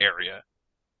area,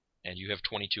 and you have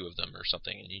 22 of them or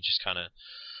something, and you just kind of,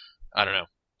 I don't know,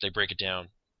 they break it down,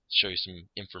 show you some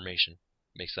information,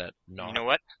 makes that not... You know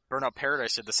what? Burnout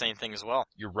Paradise did the same thing as well.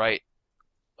 You're right.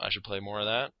 I should play more of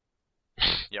that?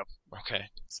 Yep. Okay.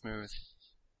 Smooth.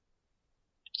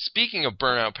 Speaking of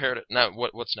Burnout Paradise... No,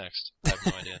 what's next? I have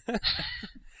no idea.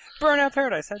 Burnout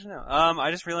Paradise, how'd you know? I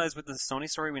just realized with the Sony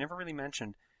story, we never really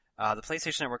mentioned, the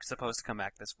PlayStation Network is supposed to come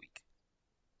back this week.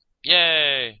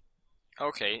 Yay!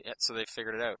 Okay, so they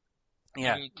figured it out.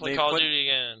 Yeah. You can play they've Call of put- Duty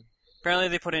again. Apparently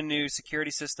they put in new security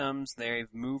systems,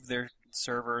 they've moved their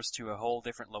servers to a whole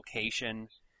different location,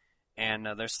 and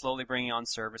they're slowly bringing on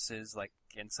services,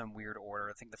 in some weird order.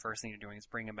 I think the first thing they're doing is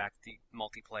bringing back the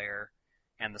multiplayer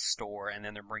and the store, and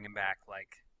then they're bringing back,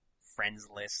 friends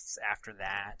lists after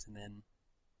that, and then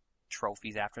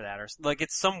trophies after that, or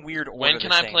it's some weird order. When can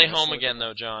they're I saying. play They're Home slowly again, bringing-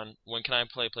 though, John? When can I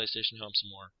play PlayStation Home some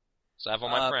more? So I have all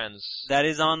my friends. That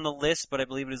is on the list, but I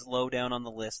believe it is low down on the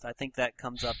list. I think that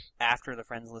comes up after the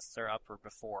friends lists are up or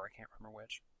before. I can't remember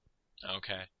which.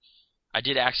 Okay. I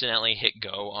did accidentally hit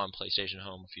go on PlayStation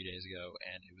Home a few days ago,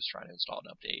 and it was trying to install an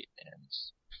update, and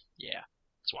yeah,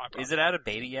 that's why I brought Is it out of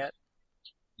beta yet?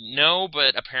 No,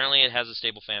 but apparently it has a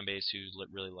stable fan base who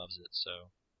really loves it, so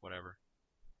whatever.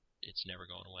 It's never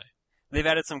going away. They've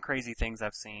added some crazy things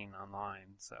I've seen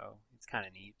online, so it's kind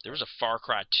of neat. There was a Far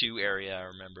Cry 2 area, I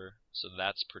remember, so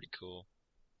that's pretty cool.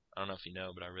 I don't know if you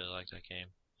know, but I really like that game.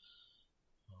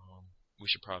 We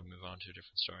should probably move on to a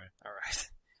different story. All right.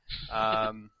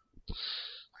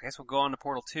 I guess we'll go on to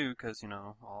Portal 2 because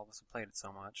all of us have played it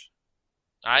so much.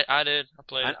 I did. I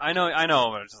played it. I know,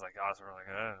 but it's just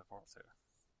we're Portal 2.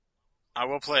 I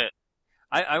will play it.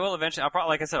 I will eventually.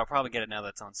 Like I said, I'll probably get it now that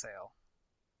it's on sale.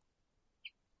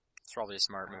 It's probably a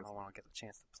smart I move. don't want to get the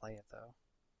chance to play it though.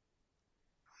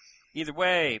 Either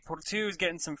way, Portal 2 is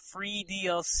getting some free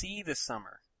DLC this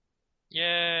summer.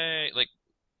 Yay! Like,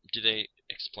 do they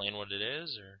explain what it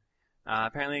is, or?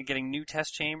 Apparently getting new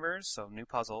test chambers, so new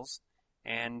puzzles,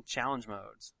 and challenge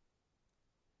modes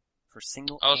for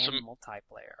single Oh, and so-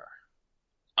 multiplayer.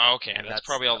 Oh, okay, And that's that's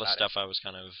probably all the about stuff I was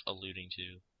kind of alluding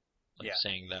to. Like Yeah.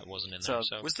 saying that wasn't in So- there.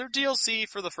 So Was there DLC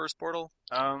for the first Portal?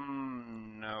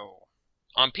 No.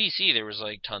 on PC there was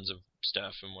like tons of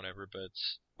stuff and whatever, but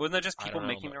Wasn't that just I people don't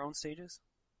know, making but- their own stages?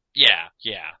 yeah.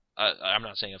 I'm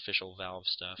not saying official Valve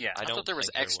stuff. Yeah. I don't thought there was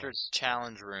think extra was.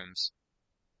 challenge rooms.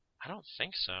 I don't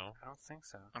think so. I don't think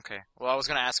so. Okay. Well, I was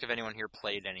going to ask if anyone here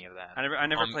played any of that. I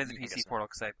never Um, played the I guess PC not. Portal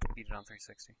because I beat it on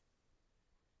 360.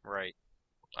 Right.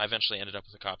 I eventually ended up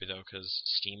with a copy though, because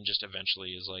Steam just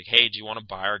eventually is like, "Hey, do you want to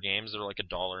buy our games? They're like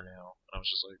 $1 now." And I was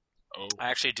just like, "Oh," I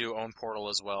actually do own Portal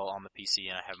as well on the PC,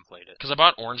 and I haven't played it. because I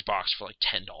bought Orange Box for like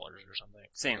 $10 or something.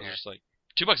 Same I was here. just like,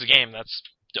 $2 a game. That's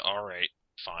all right,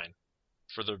 fine.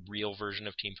 For the real version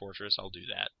of Team Fortress, I'll do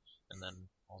that, and then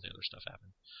all the other stuff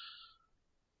happened.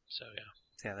 So yeah.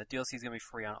 So yeah, the DLC is gonna be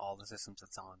free on all the systems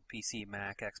it's on: PC,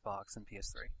 Mac, Xbox, and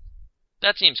PS3.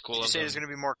 That seems cool. Did you say there's going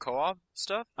to be more co-op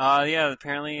stuff? Yeah,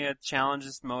 apparently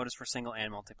challenges mode is for single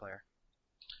and multiplayer.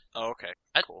 Oh, okay.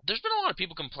 I, Cool. There's been a lot of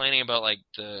people complaining about like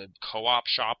the co-op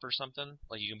shop or something.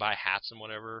 Like you can buy hats and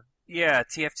whatever. Yeah,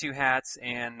 TF2 hats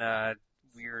and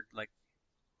weird like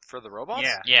For the robots?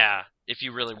 Yeah. Yeah, if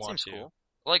you really That want seems to. cool.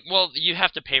 Like, well, you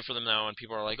have to pay for them though, and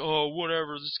people are like, "Oh,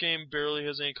 whatever. This game barely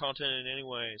has any content in it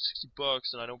anyway. $60,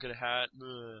 and I don't get a hat."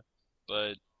 Ugh.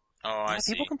 But Oh, I yeah,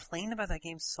 see. people complained about that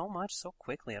game so much so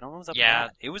quickly. I don't know what was up Yeah,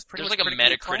 with that. It was pretty there's much like a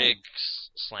critically Metacritic acclaimed.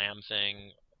 slam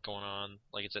thing going on.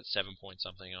 Like it's at 7 point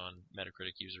something on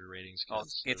Metacritic user ratings. Oh,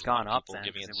 'cause it's there's a lot gone of up people then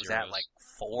giving because it was zeros. at like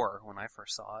 4 when I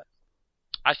first saw it.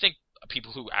 I think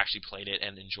people who actually played it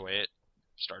and enjoy it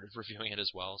started reviewing it as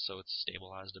well, so it's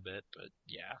stabilized a bit. But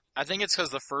yeah, I think it's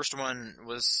because the first one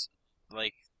was,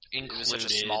 like, it was such a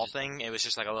small thing. It was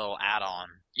just like a little add-on.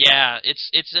 Yeah,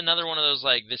 it's another one of those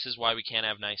like this is why we can't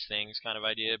have nice things kind of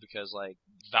idea, because like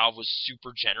Valve was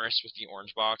super generous with the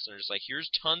Orange Box and they're just like, here's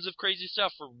tons of crazy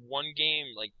stuff for one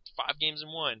game, like 5 games in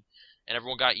one, and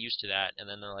everyone got used to that, and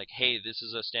then they're like, hey, this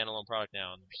is a standalone product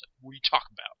now, and they're just like, what are you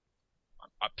talking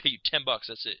about? I pay you $10,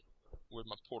 that's it. Where's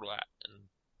my Portal at? And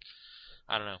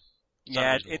I don't know. It's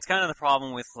Yeah, unreasonable. it's kind of the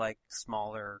problem with like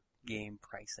smaller game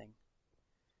pricing.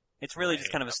 It's really just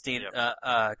Right. kind of a state,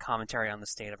 Yep. commentary on the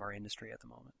state of our industry at the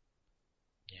moment.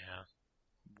 Yeah.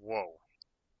 Whoa.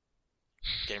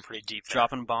 Getting pretty deep there.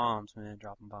 Dropping bombs, man,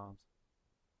 dropping bombs.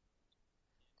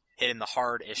 Hitting the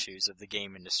hard issues of the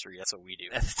game industry. That's what we do.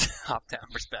 That's a top-down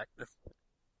perspective.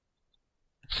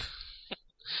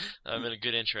 That would have been a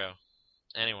good intro.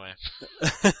 Anyway.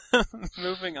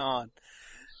 Moving on.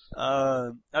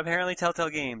 Apparently Telltale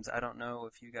Games. I don't know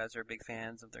if you guys are big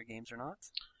fans of their games or not.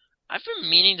 I've been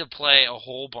meaning to play a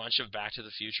whole bunch of Back to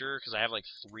the Future because I have like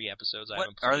 3 episodes I What,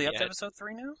 haven't played are they up yet. to episode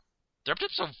 3 now? They're up to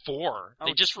episode 4. Oh,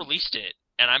 They just geez. released it,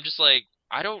 and I'm just like,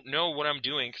 I don't know what I'm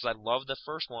doing because I love the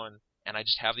first one, and I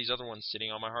just have these other ones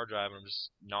sitting on my hard drive, and I'm just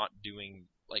not doing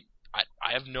like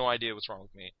I have no idea what's wrong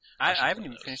with me. I should haven't play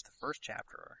even those. finished the first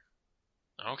chapter.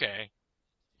 Okay,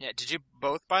 Yeah, did you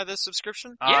both buy this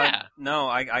subscription? Yeah. No,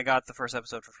 I got the first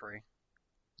episode for free.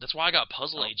 that's why I got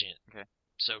Puzzle Oh, Agent. okay.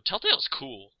 So Telltale's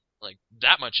cool. Like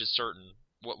that much is certain.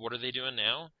 What are they doing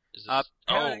now? Is this?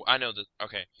 Apparently- I know that.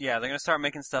 Okay, Yeah, they're gonna start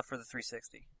making stuff for the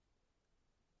 360.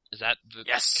 is that the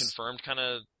Yes! confirmed kind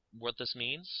of what this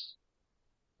means?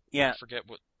 Yeah, I forget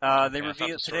what. they I thought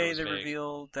revealed the story today. was They vague.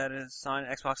 revealed that it has signed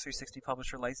an Xbox 360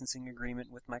 publisher licensing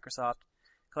agreement with Microsoft,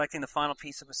 collecting the final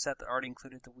piece of a set that already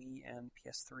included the Wii and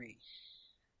PS3.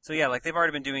 So yeah, like they've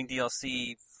already been doing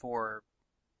DLC for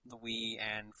the Wii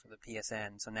and for the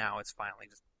PSN. So now it's finally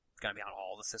just gonna be on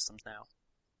all the systems now.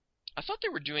 I thought they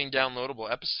were doing downloadable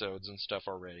episodes and stuff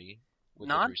already. With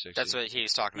Not- the 360. That's what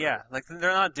he's talking Yeah, about. like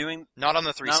they're not doing Not on the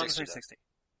not on the 360. 360.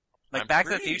 Like I'm Back to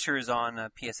the pretty- Future is on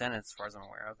PSN as far as I'm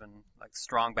aware of, and like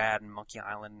Strong Bad and Monkey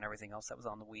Island and everything else that was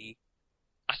on the Wii.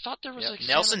 I thought there was Yep. like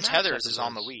Nelson Sam and Max Tethers is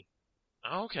on the episodes. Wii.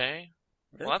 Oh, okay.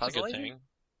 Really? Well, that's a Puzzle good Agent? thing.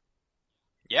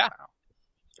 Yeah.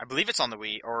 I believe it's on the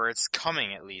Wii, or it's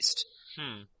coming at least.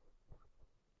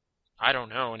 I don't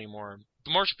know anymore.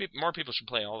 More people should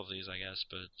play all of these, I guess.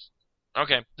 But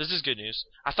okay, this is good news.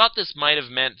 I thought this might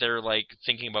have meant they're like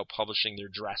thinking about publishing their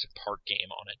Jurassic Park game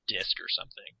on a disc or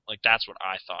something. Like that's what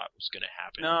I thought was going to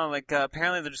happen. No, like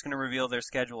apparently they're just going to reveal their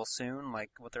schedule soon, like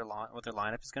what their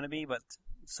lineup is going to be. But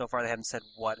so far they haven't said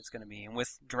what it's going to be. And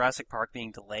with Jurassic Park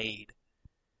being delayed,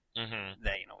 Mm-hmm.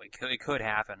 that it could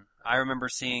happen. I remember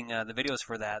seeing the videos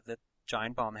for that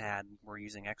Giant Bomb had were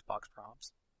using Xbox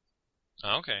prompts.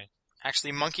 Okay.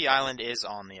 Actually, Monkey Island is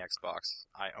on the Xbox.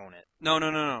 I own it.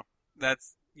 No.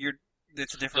 That's you're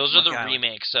It's a different. Those are the Monkey Island.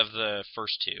 remakes of the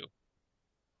first two.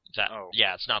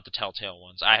 Yeah, it's not the Telltale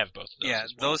ones. I have both of those. Yeah,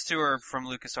 as well. those two are from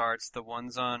LucasArts. The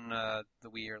ones on the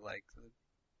Wii are like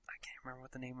I can't remember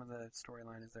what the name of the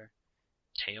storyline is there.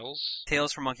 Tales.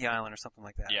 Tales from Monkey Island or something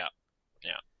like that. Yeah.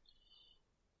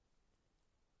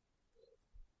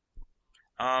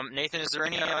 Nathan, is there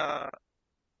any stop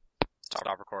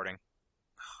recording.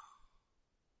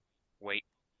 Wait.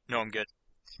 No, I'm good.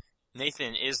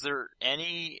 Nathan, is there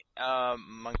any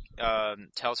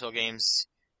Telltale games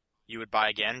you would buy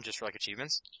again just for like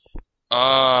achievements?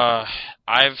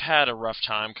 I've had a rough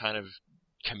time kind of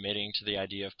committing to the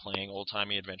idea of playing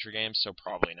old-timey adventure games, so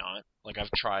probably not. Like,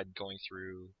 I've tried going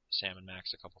through Sam and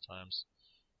Max a couple times.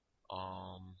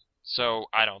 So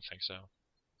I don't think so.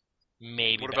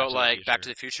 Maybe. What about like Back to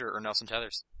the Future or Nelson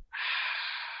Tethers?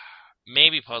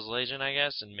 Maybe Puzzle Agent, I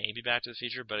guess, and maybe Back to the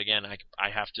Future, but again, I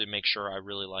have to make sure I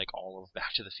really like all of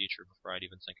Back to the Future before I'd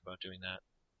even think about doing that.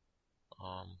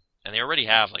 And they already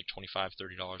have like $25,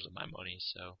 $30 of my money,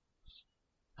 so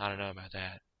I don't know about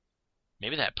that.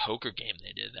 Maybe that poker game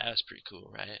they did, that was pretty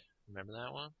cool, right? Remember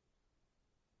that one?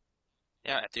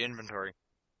 Yeah, at the inventory.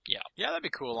 Yeah. Yeah, that'd be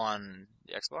cool on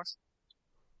the Xbox.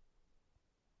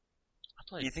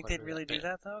 Do you think they'd really do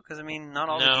that, though? Because, I mean, not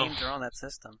all No. the games are on that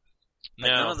system.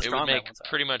 Like, none No, of the it would Strongman make ones are.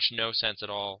 pretty much no sense at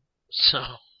all. So,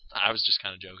 I was just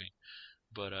kind of joking.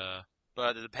 But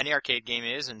But the Penny Arcade game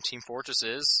is, and Team Fortress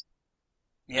is.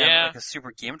 Yeah, Yeah. like a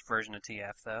super gimped version of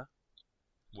TF, though.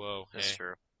 whoa, hey, That's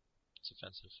true. it's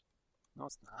offensive. No,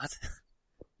 it's not.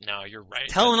 No, you're right.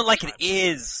 Telling it like it That's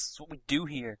is. That's what we do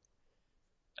here.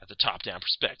 At the top-down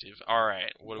perspective. All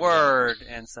right. What do we Word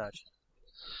and such.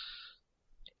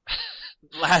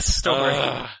 Last story.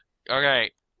 got?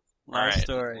 Okay. Last All right.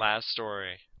 story. Last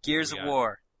story. Gears we of got?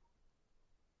 War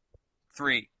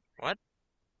 3.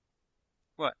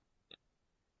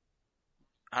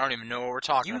 I don't even know what we're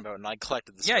talking You- about, and I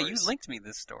collected the Yeah, stories. you linked me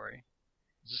this story.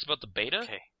 Is this about the beta?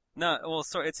 Okay. No, well,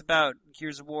 so it's about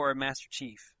Gears of War Master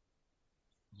Chief.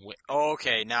 Oh,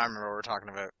 okay, now I remember what we're talking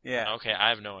about. Yeah, Okay, I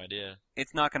have no idea.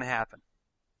 it's not going to happen.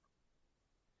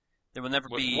 There will never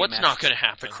be. What's Master not going to Chief.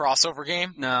 happen? The crossover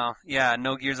game? No, yeah,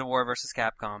 no Gears of War versus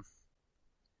Capcom.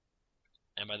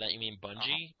 And by that you mean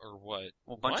Bungie or what?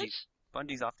 Well, What?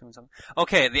 Bungie's off doing something.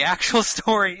 Okay, the actual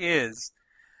story is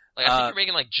Like, I think you're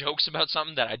making like jokes about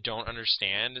something that I don't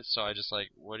understand. So I just like,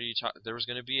 what are you talking? There was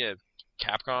going to be a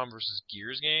Capcom versus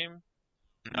Gears game.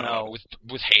 No.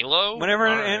 With Halo. whenever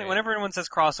All right. whenever anyone says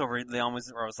crossover, they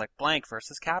always are always like blank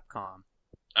versus Capcom.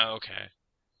 Oh, okay.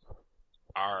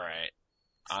 All right.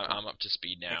 I'm up to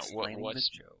speed now. Explaining What's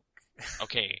the joke.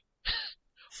 okay?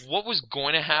 What was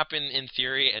going to happen in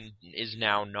theory and is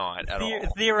now not at all?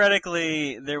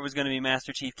 Theoretically, there was going to be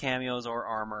Master Chief cameos or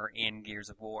armor in Gears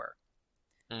of War.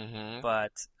 Mm-hmm.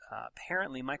 But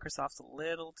apparently Microsoft's a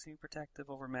little too protective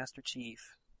over Master Chief.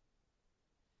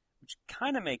 Which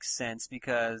kind of makes sense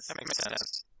because That makes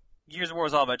sense. Gears of War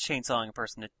is all about chainsawing a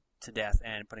person to death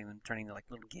and turning them like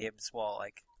little gibs, while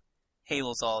like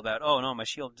Halo's all about, oh no, my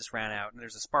shield just ran out and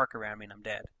there's a spark around me and I'm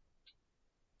dead.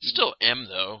 Still M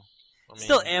though. I mean,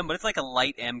 Still M, but it's like a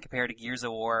light M compared to Gears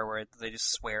of War where they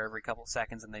just swear every couple of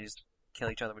seconds and they just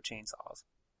kill each other with chainsaws.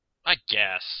 I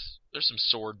guess there's some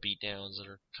sword beatdowns that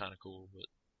are kind of cool, but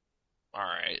all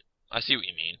right, I see what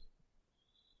you mean.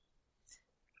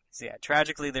 So yeah,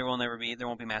 tragically there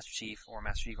won't be Master Chief or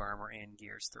Master Chief armor in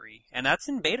Gears 3. And that's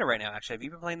in beta right now, actually. Have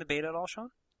you been playing the beta at all, Sean?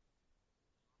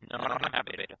 No, I don't have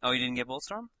beta. Oh, you didn't get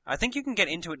Bulletstorm? I think you can get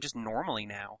into it just normally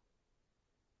now.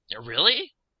 Yeah,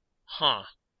 really? Huh.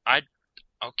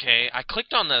 Okay, I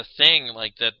clicked on the thing,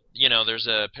 like that, there's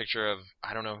a picture of,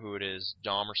 I don't know who it is,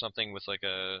 Dom or something with like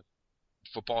a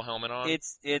football helmet on.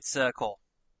 It's Cole.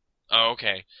 Oh,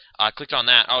 okay. I clicked on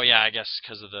that. Oh yeah, I guess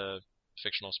because of the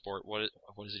fictional sport. What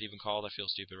is it even called? I feel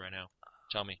stupid right now.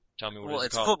 Tell me what Well, is it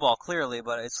it's called? football, clearly,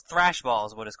 but it's thrash ball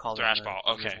is what it's called. Thrash in the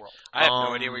ball, Gears okay. world. I have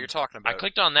no idea what you're talking about. I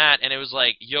clicked on that and it was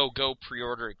like, yo, go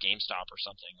pre-order at GameStop or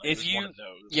something. Like, If it was one of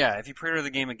those. Yeah, if you pre-order the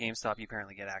game at GameStop, you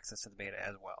apparently get access to the beta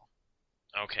as well.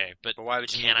 Okay, but But why would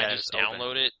you can need I that just if it's open?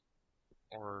 download it?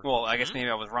 Or Well, I guess maybe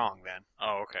I was wrong then.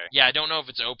 Oh, okay. yeah, I don't know if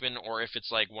it's open or if it's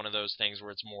like one of those things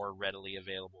where it's more readily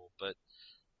available. But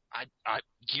I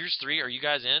Gears 3, are you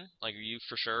guys in? Like, are you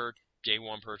for sure day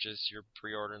one purchase? You're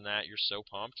pre-ordering that? You're so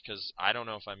pumped because I don't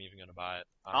know if I'm even gonna buy it.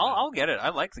 I don't know. I'll get it. I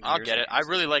like the Gears I'll get it. I games.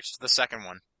 really liked the second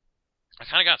one. I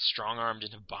kind of got strong-armed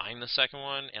into buying the second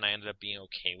one, and I ended up being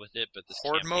okay with it. But this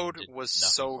Horde campaign mode did was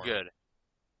nothing so for me. good.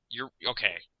 You're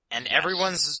okay. And Yes.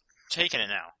 everyone's taking it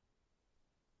now.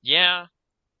 Yeah,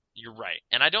 you're right.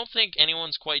 And I don't think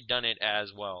anyone's quite done it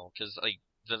as well because like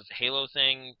the Halo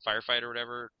thing, Firefight or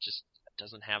whatever, just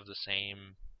doesn't have the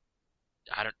same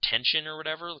tension or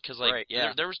whatever. Because like Right,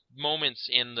 yeah. there was moments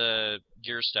in the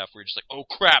Gear stuff where you're just like, oh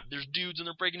crap, there's dudes and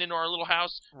they're breaking into our little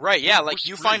house. Right, yeah, We're like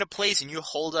you screwed. find a place and you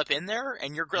hold up in there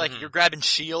and you're like Mhm. you're grabbing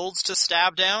shields to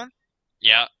stab down.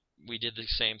 Yeah, we did the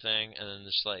same thing, and then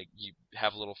just like you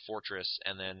have a little fortress,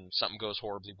 and then something goes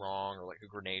horribly wrong, or like a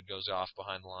grenade goes off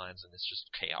behind the lines, and it's just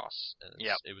chaos. And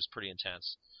Yep. It was pretty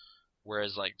intense.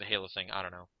 Whereas like the Halo thing, I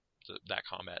don't know, that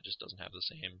combat just doesn't have the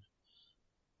same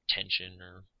tension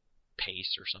or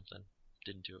pace or something.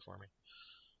 Didn't do it for me.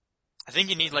 I think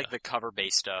you need like the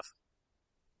cover-based stuff.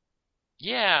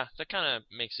 Yeah, that kind of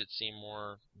makes it seem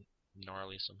more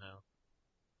gnarly somehow.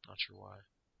 Not sure why.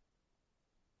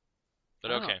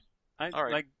 But I don't okay. All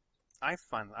right. I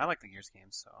like the Gears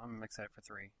games, so I'm excited for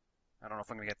 3. I don't know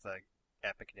if I'm gonna get the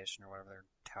Epic Edition or whatever they're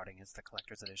touting as the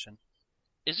collector's edition.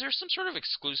 Is there some sort of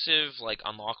exclusive like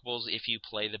unlockables if you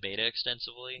play the beta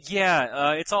extensively?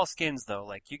 Yeah, it's all skins though.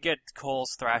 Like you get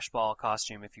Cole's Thrashball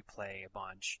costume if you play a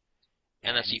bunch.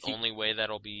 And that's the if you- only way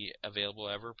that'll be available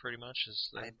ever, pretty much.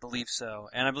 I believe so.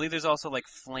 And I believe there's also like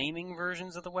flaming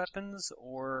versions of the weapons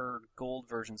or gold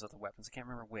versions of the weapons. I can't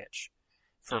remember which.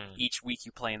 For each week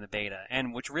you play in the beta.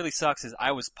 And which really sucks is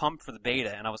I was pumped for the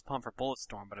beta and I was pumped for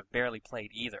Bulletstorm, but I've barely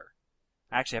played either.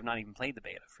 Actually, I've not even played the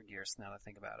beta for Gears now that I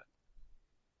think about it.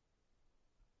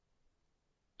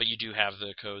 But you do have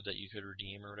the code that you could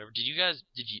redeem or whatever. Did you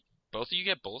both of you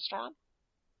get Bulletstorm?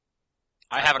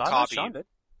 I have a thought copy. Sean did.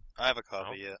 I have a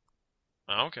copy, yeah.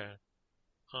 Oh, okay.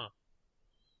 I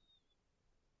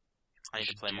need to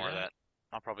should play do more of that.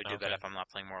 that. I'll probably do that Okay. if I'm not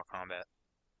playing Mortal Kombat.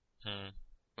 Hmm.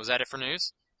 Was that it for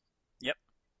news? Yep.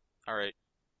 Alright.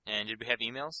 And did we have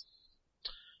emails?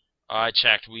 I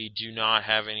checked. We do not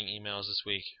have any emails this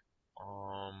week.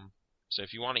 So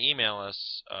if you want to email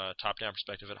us,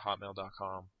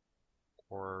 topdownperspective@hotmail.com,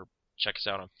 or check us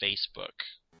out on Facebook.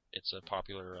 It's a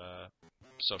popular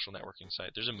social networking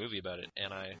site. There's a movie about it,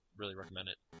 and I really recommend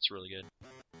it. It's really good.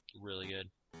 Really good.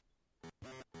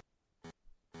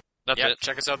 That's Yep, it.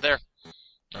 check us out there.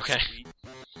 Okay. Sweet.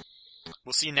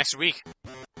 We'll see you next week.